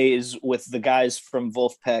plays with the guys from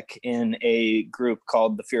Wolfpack in a group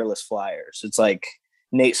called the Fearless Flyers. It's like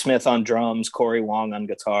Nate Smith on drums, Corey Wong on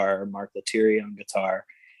guitar, Mark Lettieri on guitar,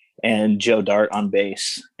 and Joe Dart on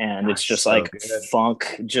bass. And it's just so like good.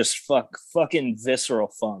 Funk, just fucking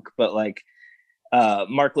visceral funk. But like,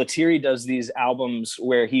 Mark Lettieri does these albums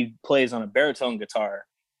where he plays on a baritone guitar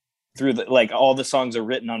through the, like all the songs are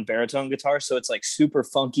written on baritone guitar, so it's like super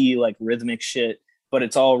funky, like rhythmic shit, but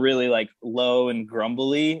it's all really like low and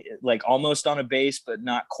grumbly, like almost on a bass but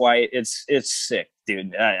not quite. It's sick,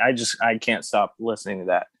 dude. I can't stop listening to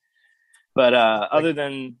that. But other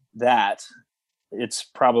than that, it's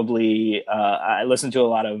probably I listen to a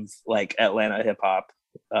lot of like Atlanta hip hop,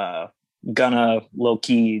 Gunna, Lil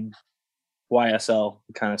Key, YSL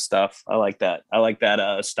kind of stuff. I like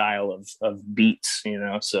that style of beats, you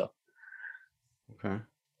know. So okay.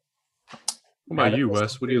 What about you,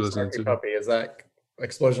 Wes? What are you listening to? Puppy, is that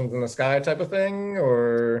Explosions in the Sky type of thing,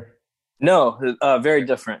 or no? Very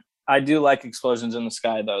different. I do like Explosions in the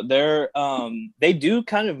Sky though. They do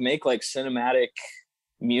kind of make like cinematic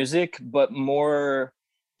music, but more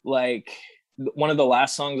like one of the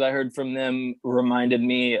last songs I heard from them reminded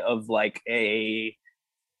me of like a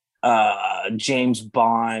James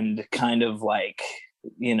Bond kind of like,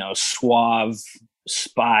 you know, suave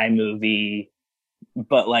spy movie,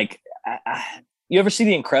 but like you ever see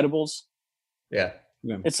The Incredibles? Yeah.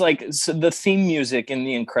 It's like the theme music in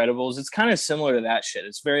The Incredibles, it's kind of similar to that shit.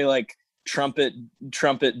 It's very like trumpet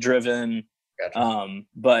driven. Gotcha.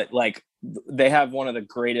 But like they have one of the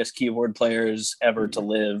greatest keyboard players ever to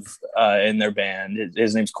live in their band.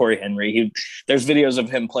 His name's Corey Henry. There's videos of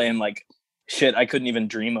him playing like shit I couldn't even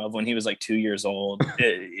dream of when he was like 2 years old.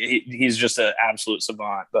 He's just an absolute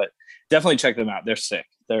savant. But definitely check them out. They're sick.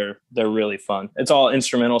 They're really fun. It's all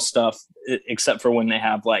instrumental stuff except for when they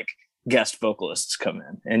have like guest vocalists come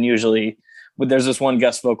in. And usually there's this one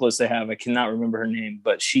guest vocalist they have, I cannot remember her name,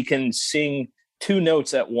 but she can sing 2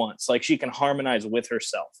 notes at once. Like she can harmonize with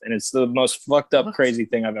herself. And it's the most fucked up, crazy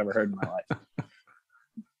thing I've ever heard in my life.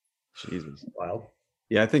 Jesus. Wow.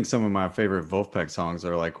 Yeah, I think some of my favorite Wolfpack songs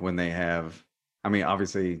are like when they have, I mean,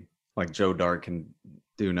 obviously like Joe Dart can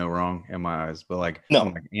do no wrong in my eyes, but like, no.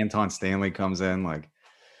 When, like Anton Stanley comes in, like,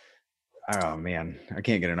 oh man, I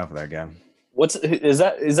can't get enough of that guy. Is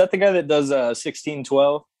that the guy that does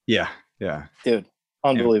 1612? Yeah. Dude,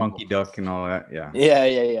 unbelievable. And Funky Duck and all that. Yeah.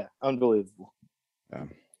 Yeah. Unbelievable. Yeah.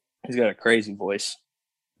 He's got a crazy voice.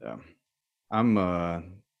 Yeah.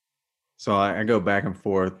 I'm so I go back and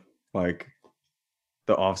forth like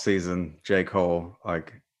the off season J. Cole,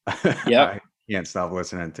 like yeah, I can't stop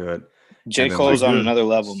listening to it. J. Cole's on another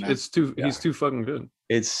level, man. He's too fucking good.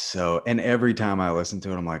 It's so, and every time I listen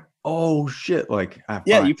to it, I'm like, oh shit! Like,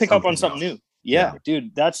 you pick up on something new. Yeah,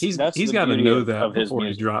 dude, he's got to know that before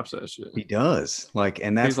he drops that shit. He does, like,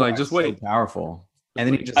 and that's like just wait, so powerful. And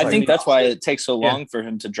then he just, I think that's why it takes so long for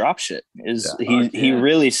him to drop shit. He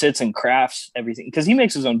really sits and crafts everything because he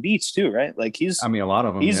makes his own beats too, right? Like a lot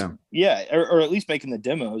of them. Or at least making the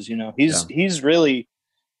demos. You know, he's really,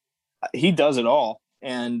 he does it all,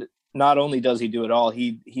 and not only does he do it all,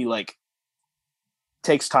 he like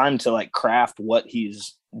takes time to like craft what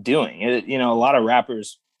he's doing. You know, a lot of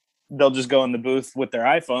rappers, they'll just go in the booth with their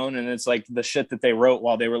iPhone and it's like the shit that they wrote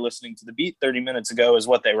while they were listening to the beat 30 minutes ago is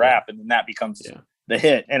what they rap, and then that becomes the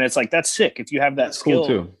hit. And it's like, that's sick if you have that skill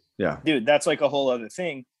cool too. Yeah, dude, that's like a whole other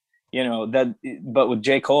thing, you know. That, but with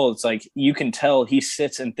J. Cole, it's like you can tell he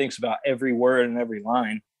sits and thinks about every word and every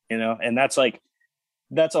line, you know. And that's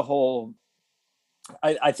a whole,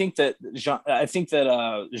 I think that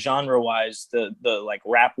genre wise, the like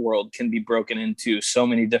rap world can be broken into so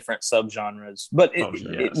many different subgenres, but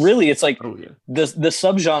it really, it's like the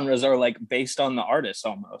subgenres are like based on the artist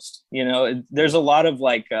almost, you know. There's a lot of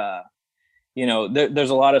like you know, there's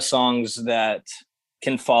a lot of songs that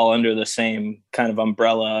can fall under the same kind of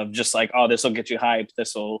umbrella of just like, oh, this will get you hyped,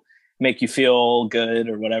 this will make you feel good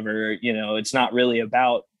or whatever, you know. It's not really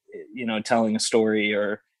about, you know, telling a story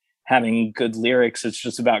or having good lyrics. It's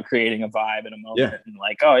just about creating a vibe in a moment and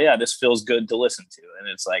like, oh yeah, this feels good to listen to. And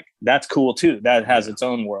it's like, that's cool too. That has its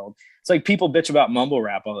own world. It's like people bitch about mumble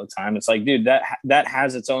rap all the time. It's like, dude, that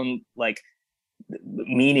has its own like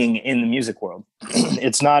meaning in the music world.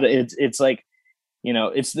 It's like, you know,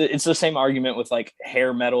 it's the same argument with like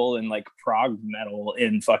hair metal and like prog metal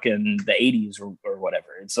in fucking the 80s or whatever.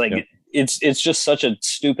 It's like it's just such a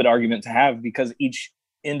stupid argument to have because each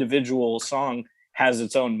individual song has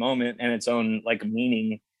its own moment and its own like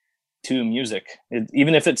meaning to music,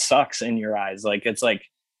 even if it sucks in your eyes. Like, it's like,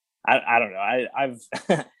 I don't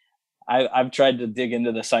know. I've tried to dig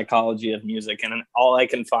into the psychology of music, and all I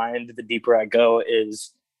can find the deeper I go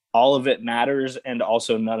is all of it matters and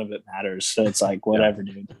also none of it matters. So it's like, whatever,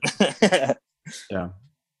 dude. Yeah.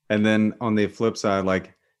 And then on the flip side,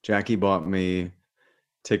 like Jackie bought me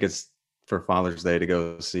tickets for Father's Day to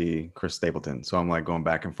go see Chris Stapleton. So I'm like going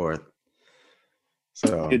back and forth.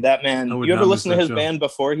 So, dude, that man. You ever listen to his band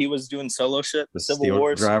before he was doing solo shit? The Civil Steel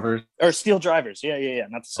Wars Drivers or Steel Drivers? Yeah.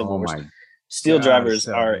 Not the Civil Wars. My Steel God, Drivers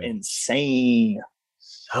so are good. insane.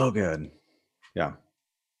 So good. Yeah.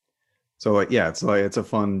 So like, yeah, it's a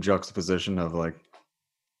fun juxtaposition of like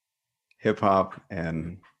hip hop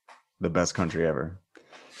and the best country ever.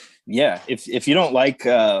 Yeah, if you don't like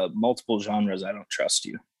multiple genres, I don't trust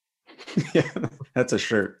you. Yeah, that's a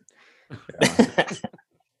shirt. Yeah.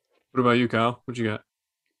 What about you, Kyle? What you got?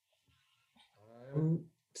 I'm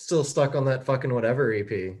still stuck on that fucking whatever EP.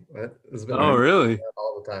 That has been really?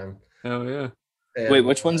 all the time. Hell yeah. And, wait,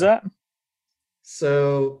 which one's that?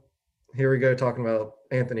 So here we go talking about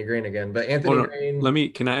Anthony Green again. But Anthony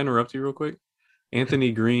Green. Can I interrupt you real quick?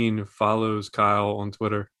 Anthony Green follows Kyle on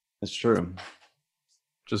Twitter. That's true.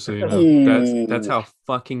 Just so you know, that's how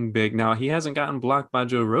fucking big. Now he hasn't gotten blocked by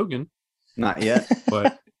Joe Rogan, not yet,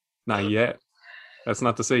 but not yet. That's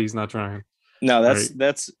not to say he's not trying. No, that's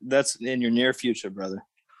in your near future, brother.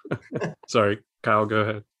 Sorry, Kyle, go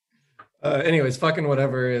ahead. Anyways, fucking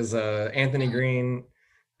whatever is Anthony Green,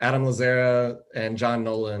 Adam Lazzara, and John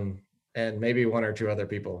Nolan, and maybe one or two other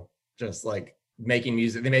people just like making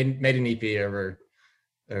music. They made an EP over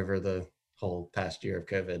the whole past year of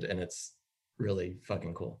COVID, and it's really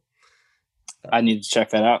fucking cool. I need to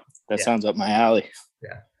check that out. That sounds up my alley.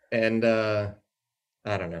 Yeah. And I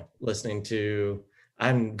don't know, listening to,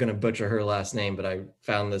 I'm gonna butcher her last name, but I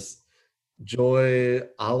found this Joy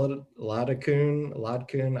Ladakun,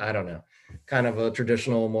 I don't know, kind of a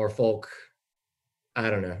traditional, more folk,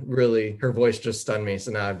 I don't know, really, her voice just stunned me,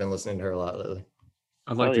 so now I've been listening to her a lot lately.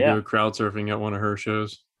 I'd like to go crowd surfing at one of her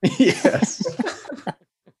shows. Yes.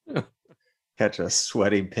 Catch a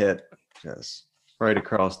sweaty pit just right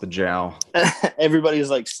across the jowl. Everybody's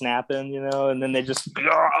like snapping, and then they just.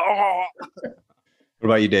 What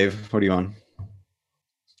about you, Dave? What are you on?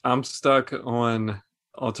 I'm stuck on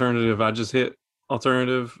alternative. I just hit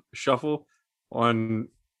alternative shuffle on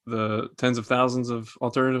the tens of thousands of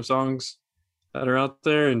alternative songs that are out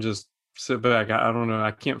there and just sit back. I don't know.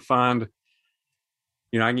 I can't find,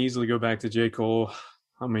 I can easily go back to J. Cole.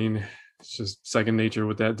 I mean, it's just second nature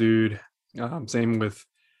with that dude. Same with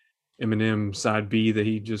Eminem side B that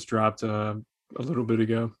he just dropped a little bit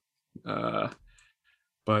ago.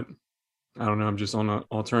 But I don't know. I'm just on an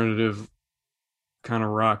alternative kind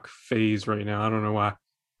of rock phase right now. I don't know why.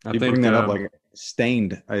 I think bring that up like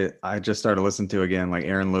Stained. I just started listening to again, like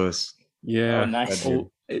Aaron Lewis. Yeah, nice.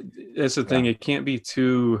 That's the thing. It can't be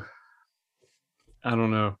too. I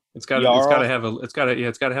don't know. It's got to have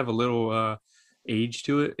a little age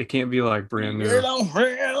to it. It can't be like brand new. Yeah,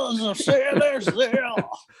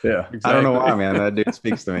 exactly. I don't know why, man. That dude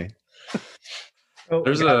speaks to me.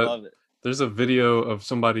 There's a video of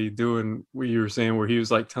somebody doing what you were saying, where he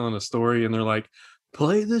was like telling a story, and they're like,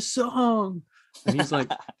 "Play this song," and he's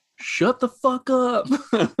like, "Shut the fuck up."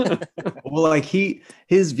 Well, like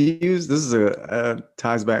his views. This is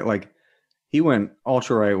ties back. Like he went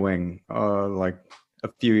ultra right wing, like a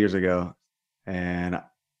few years ago, and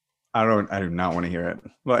I do not want to hear it.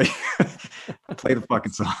 Like, play the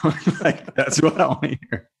fucking song. Like that's what I want to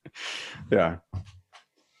hear. Yeah.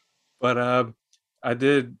 But I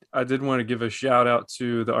did want to give a shout out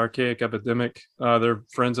to the Archaic Epidemic. They're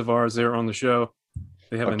friends of ours. They're on the show.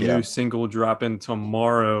 They have a new single dropping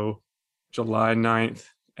tomorrow, July 9th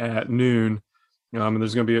at noon. And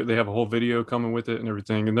they have a whole video coming with it and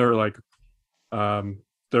everything. And they're like,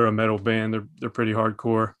 they're a metal band. They're pretty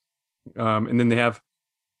hardcore. And then they have,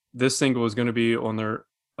 this single is going to be on their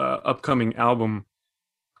upcoming album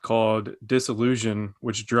called Disillusion,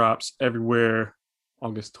 which drops everywhere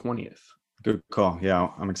August 20th. Good call. Yeah,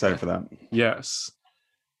 I'm excited for that. Yes.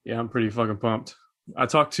 Yeah, I'm pretty fucking pumped. I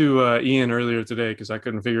talked to Ian earlier today because I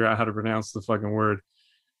couldn't figure out how to pronounce the fucking word.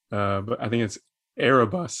 But I think it's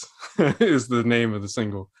Erebus is the name of the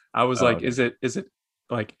single. I was like, is it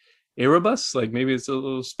like Erebus? Like maybe it's a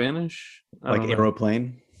little Spanish? Like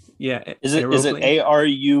aeroplane? Yeah. Is it Arubis?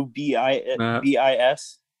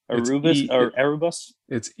 Arubis or Erebus?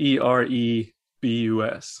 It's Erebus.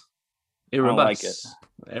 Erebus. I don't like it.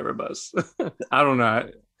 Erebus. I don't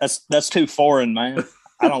know. That's too foreign, man.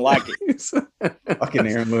 I don't like it. Fucking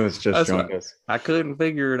Aaron Lewis just joined us. I couldn't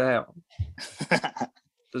figure it out.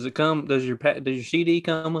 Does your CD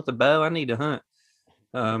come with a bow? I need to hunt.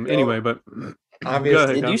 Anyway, but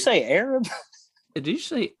obviously, did you say Arab? Did you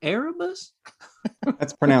say Erebus?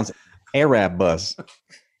 That's pronounced Arabus.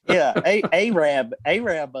 Yeah, Arabus.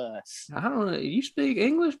 I don't know. You speak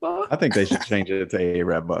English, boy? I think they should change it to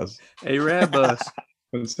Arabus. Arabus.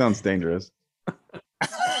 It sounds dangerous.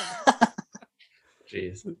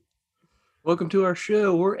 Jeez. Welcome to our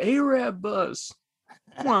show. We're Arabus.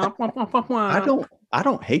 I I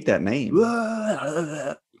don't hate that name.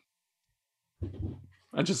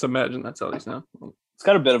 I just imagine that's how they sound. It's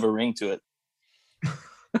got a bit of a ring to it.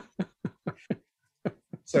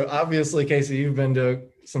 So obviously, Casey, you've been to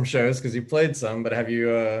some shows because you played some, but have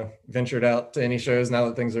you ventured out to any shows now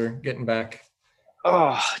that things are getting back?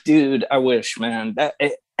 Oh, dude, I wish, man.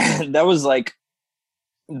 That was like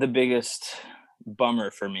the biggest bummer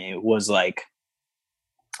for me was like,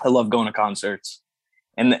 I love going to concerts,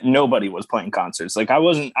 and nobody was playing concerts. Like I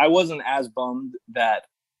wasn't as bummed that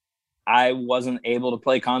I wasn't able to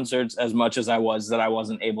play concerts as much as I was that I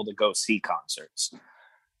wasn't able to go see concerts.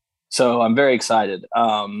 So I'm very excited.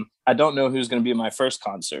 I don't know who's going to be my first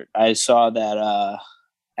concert. I saw that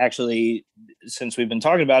actually, since we've been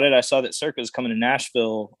talking about it, I saw that Circa is coming to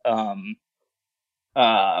Nashville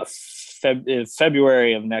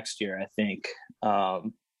February of next year, I think.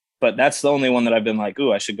 But that's the only one that I've been like,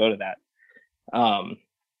 ooh, I should go to that.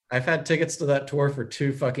 I've had tickets to that tour for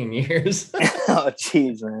 2 fucking years. Oh,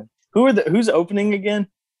 jeez, man. Who's opening again?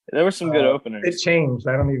 There were some good openers. It changed.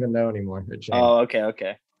 I don't even know anymore. It changed. Oh,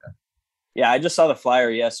 okay. Yeah, I just saw the flyer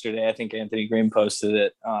yesterday. I think Anthony Green posted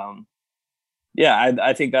it. Yeah,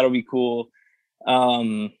 I think that'll be cool.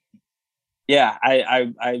 Yeah,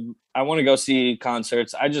 I want to go see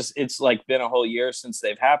concerts. It's like been a whole year since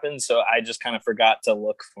they've happened, so I just kind of forgot to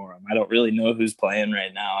look for them. I don't really know who's playing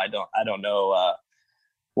right now. I don't know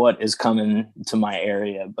what is coming to my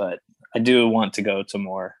area, but I do want to go to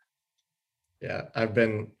more. Yeah,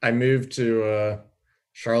 I moved to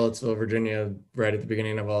Charlottesville, Virginia, right at the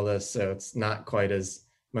beginning of all this, so it's not quite as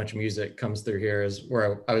much music comes through here as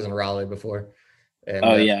where I was in Raleigh before.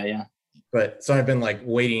 And, yeah. But so I've been like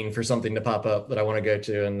waiting for something to pop up that I want to go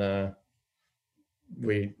to, and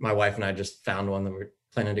my wife and I just found one that we're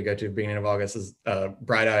planning to go to beginning of August. Is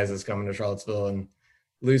Bright Eyes is coming to Charlottesville, and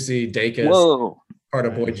Lucy Dacus, part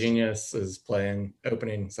of Boy Genius, is playing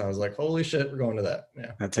opening. So I was like, holy shit, we're going to that.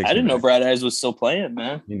 Yeah, I didn't know Bright Eyes was still playing,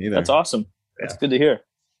 man. Me neither. That's awesome. That's good to hear.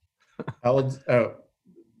 How old?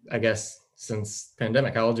 I guess since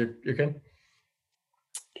pandemic, how old your kid?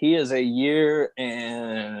 He is a year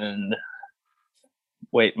and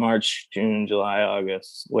March, June, July,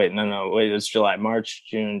 August. It's July, March,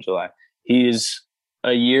 June, July. He's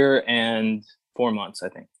a year and 4 months, I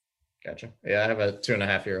think. Gotcha. Yeah, I have a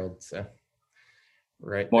 2.5-year-old, so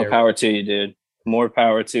right. More power to you, dude. More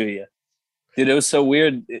power to you. Dude, it was so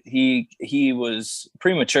weird. He was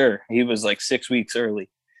premature. He was like 6 weeks early.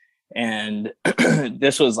 And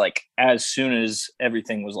this was like as soon as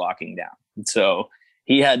everything was locking down. So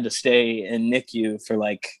he had to stay in NICU for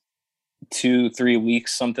like 2-3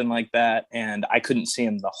 weeks, something like that. And I couldn't see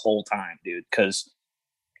him the whole time, dude, because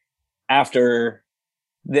after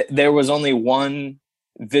there was only one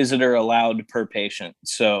visitor allowed per patient.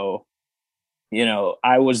 So, you know,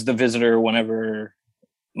 I was the visitor whenever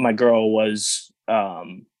my girl was,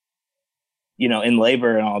 you know, in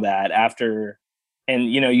labor and all that after, and,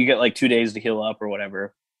 you know, you get like 2 days to heal up or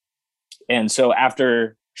whatever. And so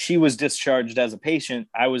after she was discharged as a patient,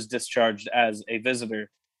 I was discharged as a visitor,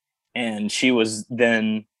 and she was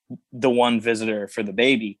then the one visitor for the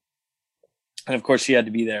baby. And of course she had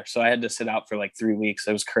to be there. So I had to sit out for like 3 weeks.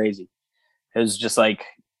 It was crazy. It was just like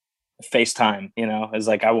FaceTime, you know, it's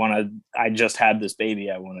like, I just had this baby.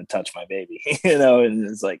 I want to touch my baby, you know? And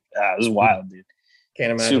it's like, it was wild, dude.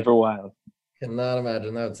 Can't imagine. Super wild. Cannot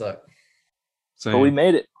imagine. That would suck. But we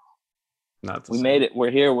made it. We made it. We're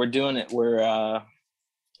here. We're doing it.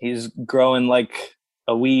 He's growing like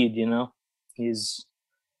a weed, you know. He's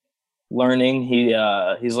learning.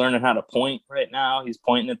 He's learning how to point right now. He's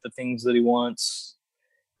pointing at the things that he wants.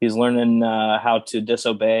 He's learning how to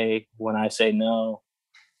disobey when I say no.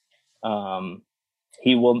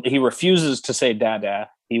 He refuses to say dada.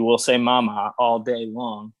 He will say mama all day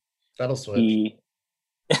long. That'll switch.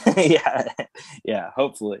 Yeah,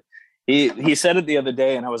 hopefully. He said it the other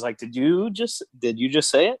day, and I was like, did you just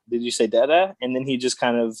say it? Did you say dada? And then he just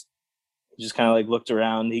kind of like looked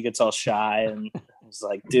around. He gets all shy and was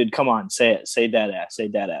like, dude, come on, say it. Say dada. Say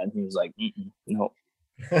dada. And he was like, no.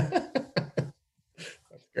 That's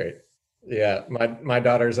great. Yeah. My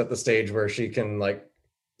daughter's at the stage where she can like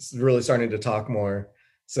really starting to talk more.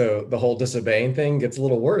 So the whole disobeying thing gets a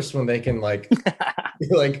little worse when they can like, be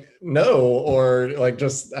like, no, or like,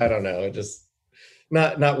 just, I don't know. Just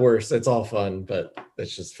not worse. It's all fun, but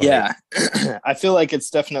it's just fun. Yeah. I feel like it's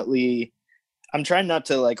definitely, I'm trying not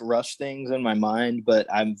to like rush things in my mind, but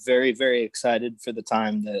I'm very, very excited for the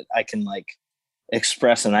time that I can like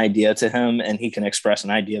express an idea to him and he can express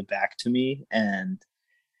an idea back to me. And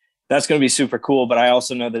that's going to be super cool. But I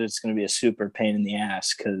also know that it's going to be a super pain in the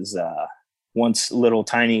ass because once little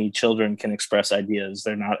tiny children can express ideas,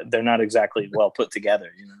 they're not exactly well put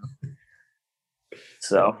together, you know.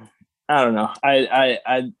 So I don't know.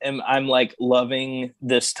 I'm like loving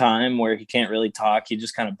this time where he can't really talk. He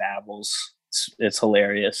just kind of babbles. It's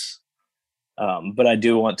hilarious. But I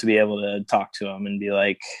do want to be able to talk to him and be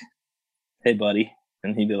like, "Hey, buddy,"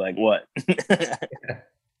 and he'd be like, "What?"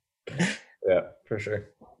 Yeah, for sure.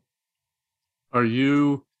 Are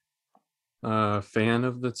you a fan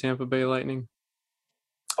of the Tampa Bay Lightning?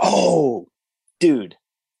 Oh, dude.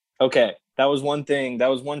 Okay, that was one thing. That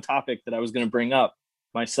was one topic that I was going to bring up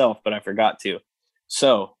myself, but I forgot to.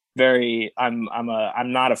 So I'm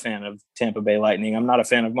not a fan of Tampa Bay Lightning. I'm not a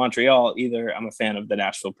fan of Montreal either. I'm a fan of the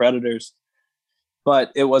Nashville Predators.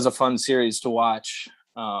 But it was a fun series to watch.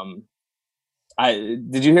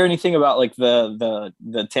 Did you hear anything about like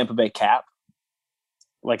the Tampa Bay cap?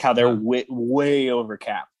 Like how they're way over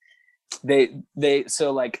cap.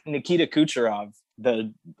 So like Nikita Kucherov,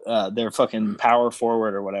 their fucking power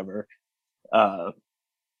forward or whatever,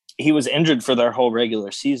 he was injured for their whole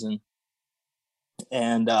regular season,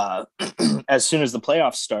 and as soon as the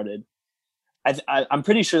playoffs started, I'm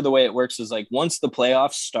pretty sure the way it works is like once the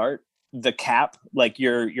playoffs start, the cap, like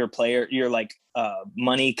your player, your like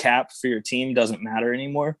money cap for your team doesn't matter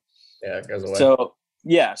anymore. Yeah, it goes away. So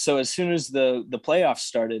yeah, so as soon as the playoffs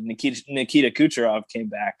started, Nikita Kucherov came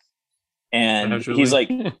back. And he's like,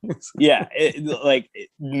 yeah,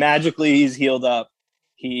 magically he's healed up.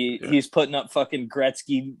 He's putting up fucking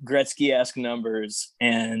Gretzky-esque numbers,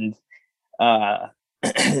 and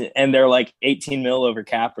and they're like 18 mil over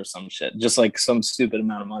cap or some shit, just like some stupid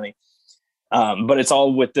amount of money. But it's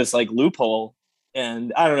all with this like loophole,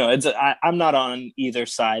 and I don't know. I'm not on either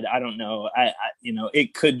side. I don't know. I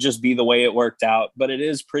it could just be the way it worked out, but it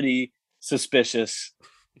is pretty suspicious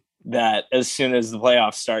that as soon as the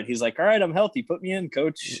playoffs start, he's like, all right, I'm healthy. Put me in,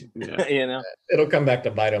 coach. Yeah. You know, it'll come back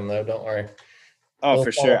to bite him though. Don't worry. Oh,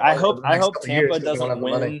 for sure. I hope Tampa doesn't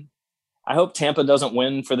win. I hope Tampa doesn't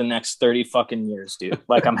win for the next 30 fucking years, dude.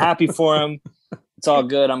 Like, I'm happy for him. It's all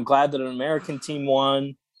good. I'm glad that an American team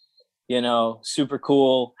won, you know, super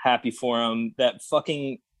cool. Happy for him. That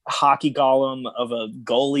fucking hockey golem of a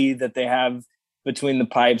goalie that they have between the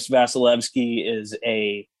pipes, Vasilevsky, is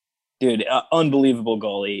a unbelievable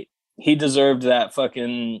goalie. He deserved that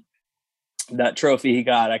trophy he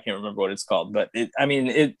got. I can't remember what it's called, but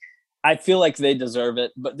I feel like they deserve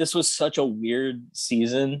it. But this was such a weird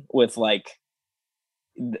season with like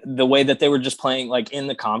the way that they were just playing like in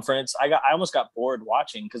the conference. I almost got bored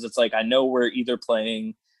watching because it's like I know we're either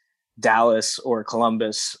playing Dallas or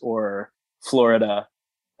Columbus or Florida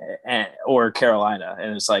or Carolina,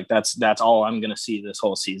 and it's like that's all I'm gonna see this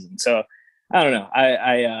whole season. So I don't know.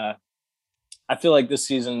 I feel like this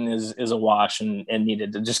season is a wash and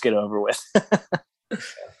needed to just get over with.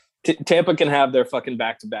 Tampa can have their fucking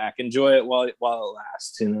back-to-back. Enjoy it while it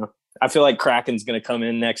lasts, you know. I feel like Kraken's going to come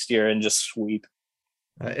in next year and just sweep.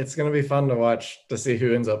 It's going to be fun to watch to see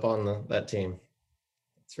who ends up on that team.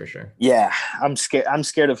 That's for sure. Yeah, I'm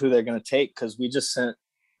scared of who they're going to take because we just sent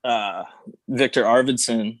Victor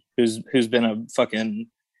Arvidsson, who's been a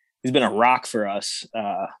rock for us.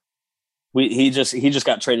 He just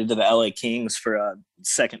got traded to the LA Kings for a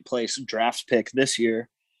second place draft pick this year,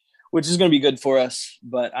 which is going to be good for us.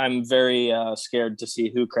 But I'm very scared to see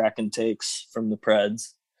who Kraken takes from the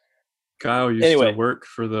Preds. Kyle used to work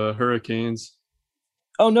for the Hurricanes.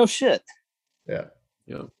 Oh, no shit. Yeah.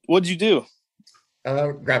 What'd you do?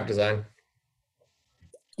 Graphic design.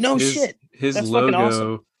 No shit. His That's logo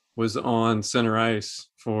awesome. was on center ice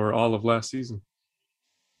for all of last season.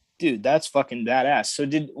 Dude, that's fucking badass. So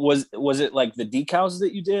was it like the decals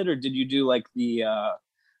that you did, or did you do like the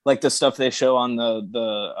stuff they show on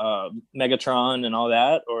the Megatron and all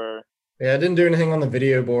that? Or yeah, I didn't do anything on the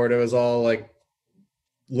video board. It was all like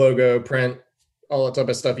logo, print, all that type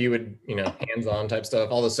of stuff you would, hands-on type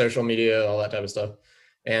stuff, all the social media, all that type of stuff.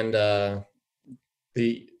 And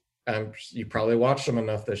you probably watched them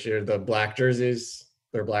enough this year. The black jerseys,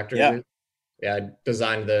 they're black jerseys. Yeah, I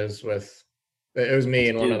designed those it was me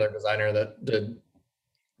and one other designer that did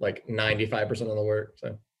like 95% of the work.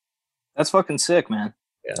 So that's fucking sick, man.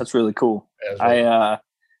 Yeah. That's really cool. Yeah,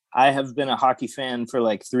 I have been a hockey fan for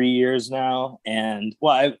like 3 years now, and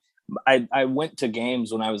I went to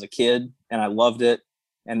games when I was a kid and I loved it,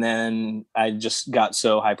 and then I just got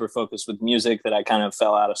so hyper focused with music that I kind of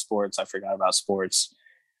fell out of sports. I forgot about sports,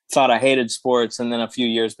 thought I hated sports, and then a few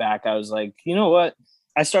years back I was like, you know what?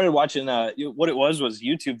 I started watching what it was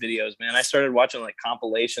YouTube videos, man. I started watching like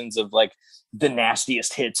compilations of like the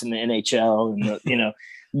nastiest hits in the NHL and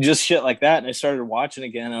just shit like that. And I started watching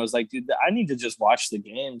again. I was like, dude, I need to just watch the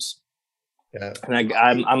games. Yeah. And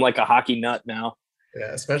I'm like a hockey nut now.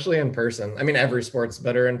 Yeah, especially in person. I mean, every sport's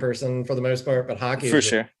better in person for the most part, but hockey for is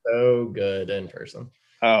sure so good in person.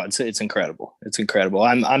 Oh, it's incredible. It's incredible.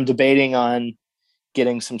 I'm debating on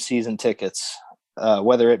getting some season tickets,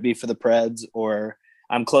 whether it be for the Preds or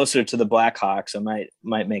I'm closer to the Blackhawks. I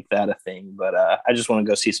might make that a thing, but I just want to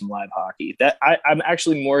go see some live hockey. I'm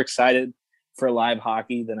actually more excited for live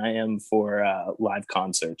hockey than I am for live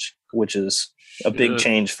concerts, which is a big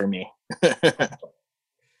change for me.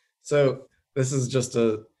 So this is just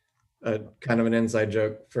a kind of an inside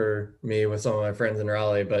joke for me with some of my friends in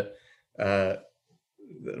Raleigh, but it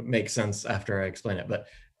makes sense after I explain it. But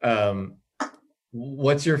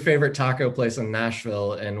what's your favorite taco place in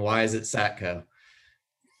Nashville, and why is it Satco?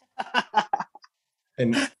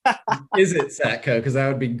 And is it Satco? Because that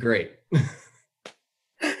would be great.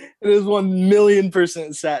 It is 1,000,000%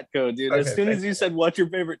 Satco, dude. Okay, as soon as you said, what's your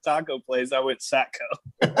favorite taco place? I went Satco.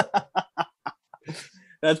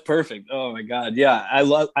 That's perfect. Oh my God. Yeah. I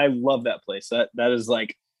love that place. That is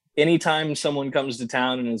like, anytime someone comes to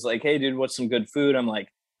town and is like, hey dude, what's some good food? I'm like,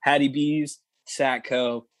 Hattie B's,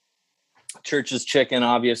 Satco, Church's Chicken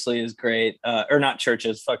obviously is great. Or not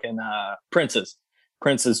Church's, fucking Prince's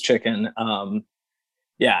Chicken.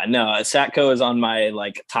 Yeah, no, Satco is on my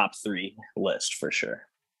like top 3 list for sure.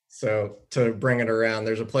 So to bring it around,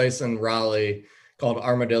 there's a place in Raleigh called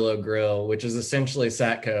Armadillo Grill, which is essentially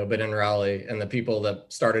Satco, but in Raleigh. And the people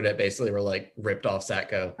that started it basically were like ripped off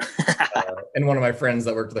Satco. And one of my friends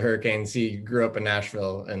that worked with the Hurricanes, he grew up in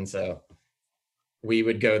Nashville. And so we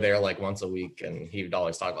would go there like once a week, and he would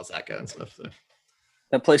always talk about Satco and stuff. So.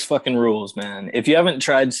 That place fucking rules, man. If you haven't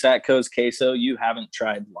tried Satco's queso, you haven't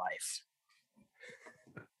tried life.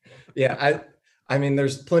 Yeah, I mean,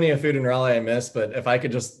 there's plenty of food in Raleigh I miss, but if I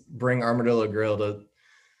could just bring Armadillo Grill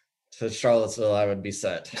to Charlottesville, I would be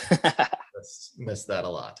set. Miss that a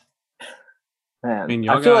lot. Man,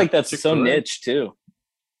 I feel like that's Chick-fil-A. So niche too.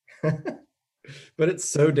 But it's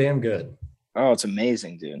so damn good. Oh, it's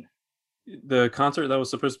amazing, dude. The concert that was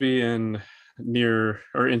supposed to be in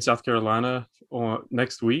South Carolina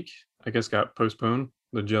next week, I guess, got postponed.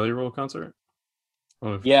 The Jelly Roll concert.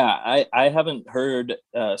 Yeah, I haven't heard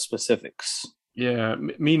specifics. Yeah,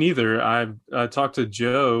 me neither. I talked to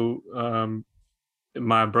Joe,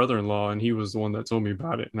 my brother-in-law, and he was the one that told me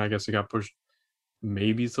about it. And I guess it got pushed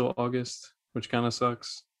maybe till August, which kind of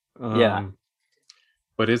sucks. Yeah.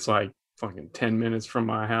 But it's like fucking 10 minutes from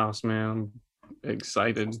my house, man. I'm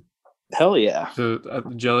excited. Hell yeah.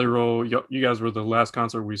 The Jelly Roll, you guys were the last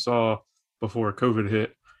concert we saw before COVID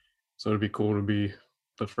hit. So it'd be cool to be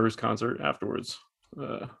the first concert afterwards.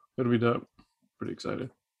 It'll be dope. Pretty excited.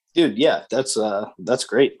 Dude, yeah, that's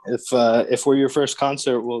great. If we're your first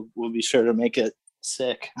concert, we'll be sure to make it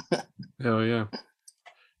sick. Hell yeah.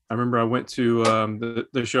 I remember I went to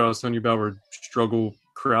the show I was telling you about where Struggle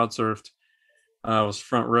crowd surfed. I was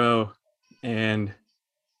front row, and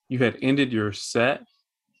you had ended your set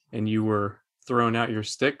and you were throwing out your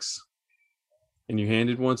sticks, and you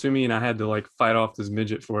handed one to me, and I had to like fight off this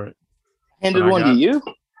midget for it. Handed one to you?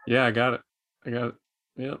 Yeah, I got it.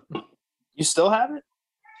 Yep. You still have it?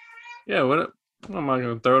 Yeah, what am I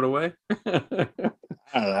going to throw it away? I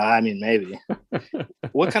don't know. I mean, maybe.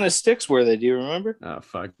 What kind of sticks were they? Do you remember? Oh,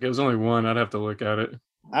 fuck. It was only one. I'd have to look at it.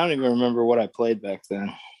 I don't even remember what I played back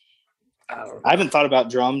then. I haven't thought about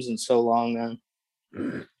drums in so long,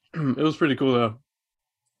 man. It was pretty cool, though.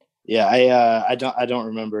 Yeah, I don't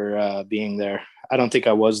remember being there. I don't think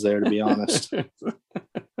I was there, to be honest.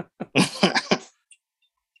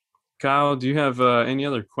 Kyle, do you have any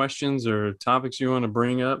other questions or topics you want to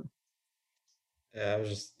bring up? Yeah, I was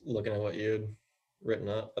just looking at what you had written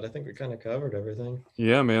up, but I think we kind of covered everything.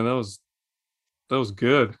 Yeah, man, that was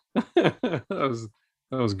good. that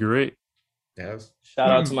was great. Yeah. Shout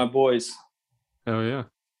out to my boys. Hell yeah.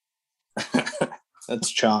 That's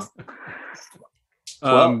Chong.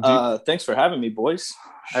 Well, thanks for having me, boys.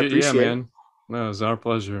 I appreciate it. Man. No, it was our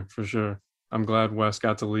pleasure for sure. I'm glad Wes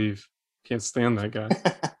got to leave. Can't stand that guy.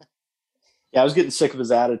 Yeah, I was getting sick of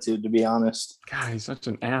his attitude, to be honest. God, he's such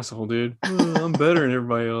an asshole, dude. I'm better than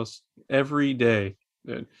everybody else every day.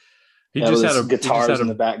 Dude. He just had guitars in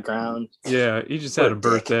the background. Yeah, he just had a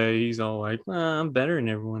birthday. He's all like, I'm better than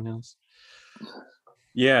everyone else.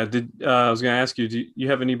 Yeah, I was going to ask you, do you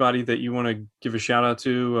have anybody that you want to give a shout out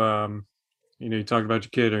to? You talked about your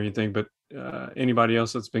kid or anything, but anybody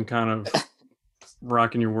else that's been kind of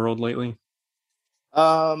rocking your world lately?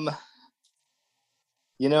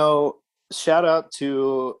 Shout out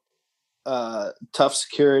to Tough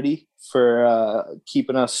Security for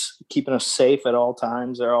keeping us safe at all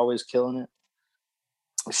times. They're always killing it.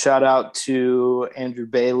 Shout out to Andrew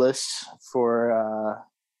Bayless for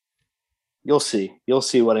You'll see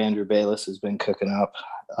what Andrew Bayless has been cooking up.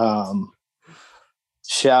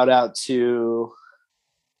 Shout out to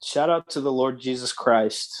the Lord Jesus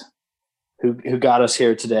Christ who got us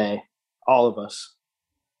here today, all of us.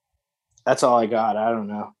 That's all I got. I don't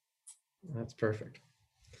know. That's perfect.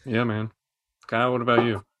 Yeah, man. Kyle, what about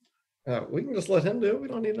you? We can just let him do it. We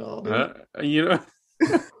don't need to all do it.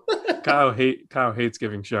 Kyle hates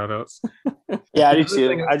giving shout outs. Yeah, I do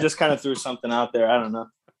too. I just kind of threw something out there. I don't know.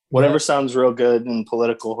 Whatever sounds real good and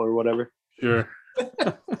political or whatever. Sure.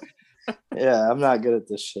 Yeah, I'm not good at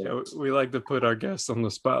this shit. Yeah, we like to put our guests on the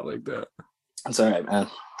spot like that. That's all right, man.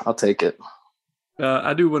 I'll take it.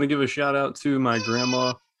 I do want to give a shout out to my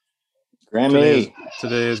grandma. Grammy.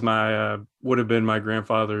 Today is my would have been my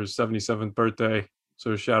grandfather's 77th birthday.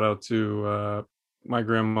 So shout out to my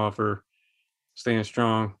grandma for staying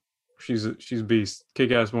strong. She's a beast,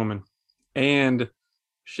 kick-ass woman. And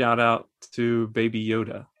shout out to Baby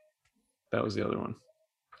Yoda. That was the other one.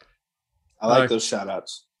 I like those shout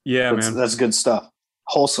outs. Yeah, man. That's good stuff.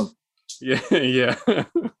 Wholesome. Yeah.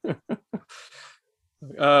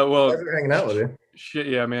 Well, pleasure hanging out with you. Shit,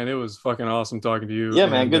 yeah, man. It was fucking awesome talking to you. Yeah,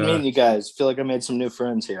 man. Good meeting you guys. Feel like I made some new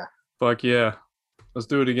friends here. Fuck yeah. Let's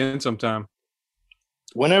do it again sometime.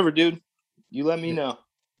 Whenever, dude. You let me know.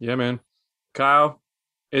 Yeah, man. Kyle,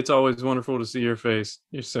 it's always wonderful to see your face.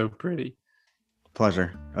 You're so pretty.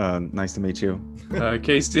 Pleasure. Nice to meet you.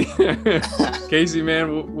 Casey,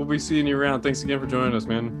 man, we'll be seeing you around. Thanks again for joining us,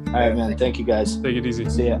 man. All right, man. Thank you, guys. Take it easy.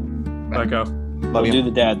 See ya. Bye, Kyle. Love you. Do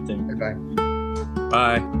the dad thing.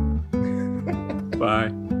 Bye. Bye.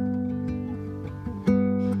 Bye.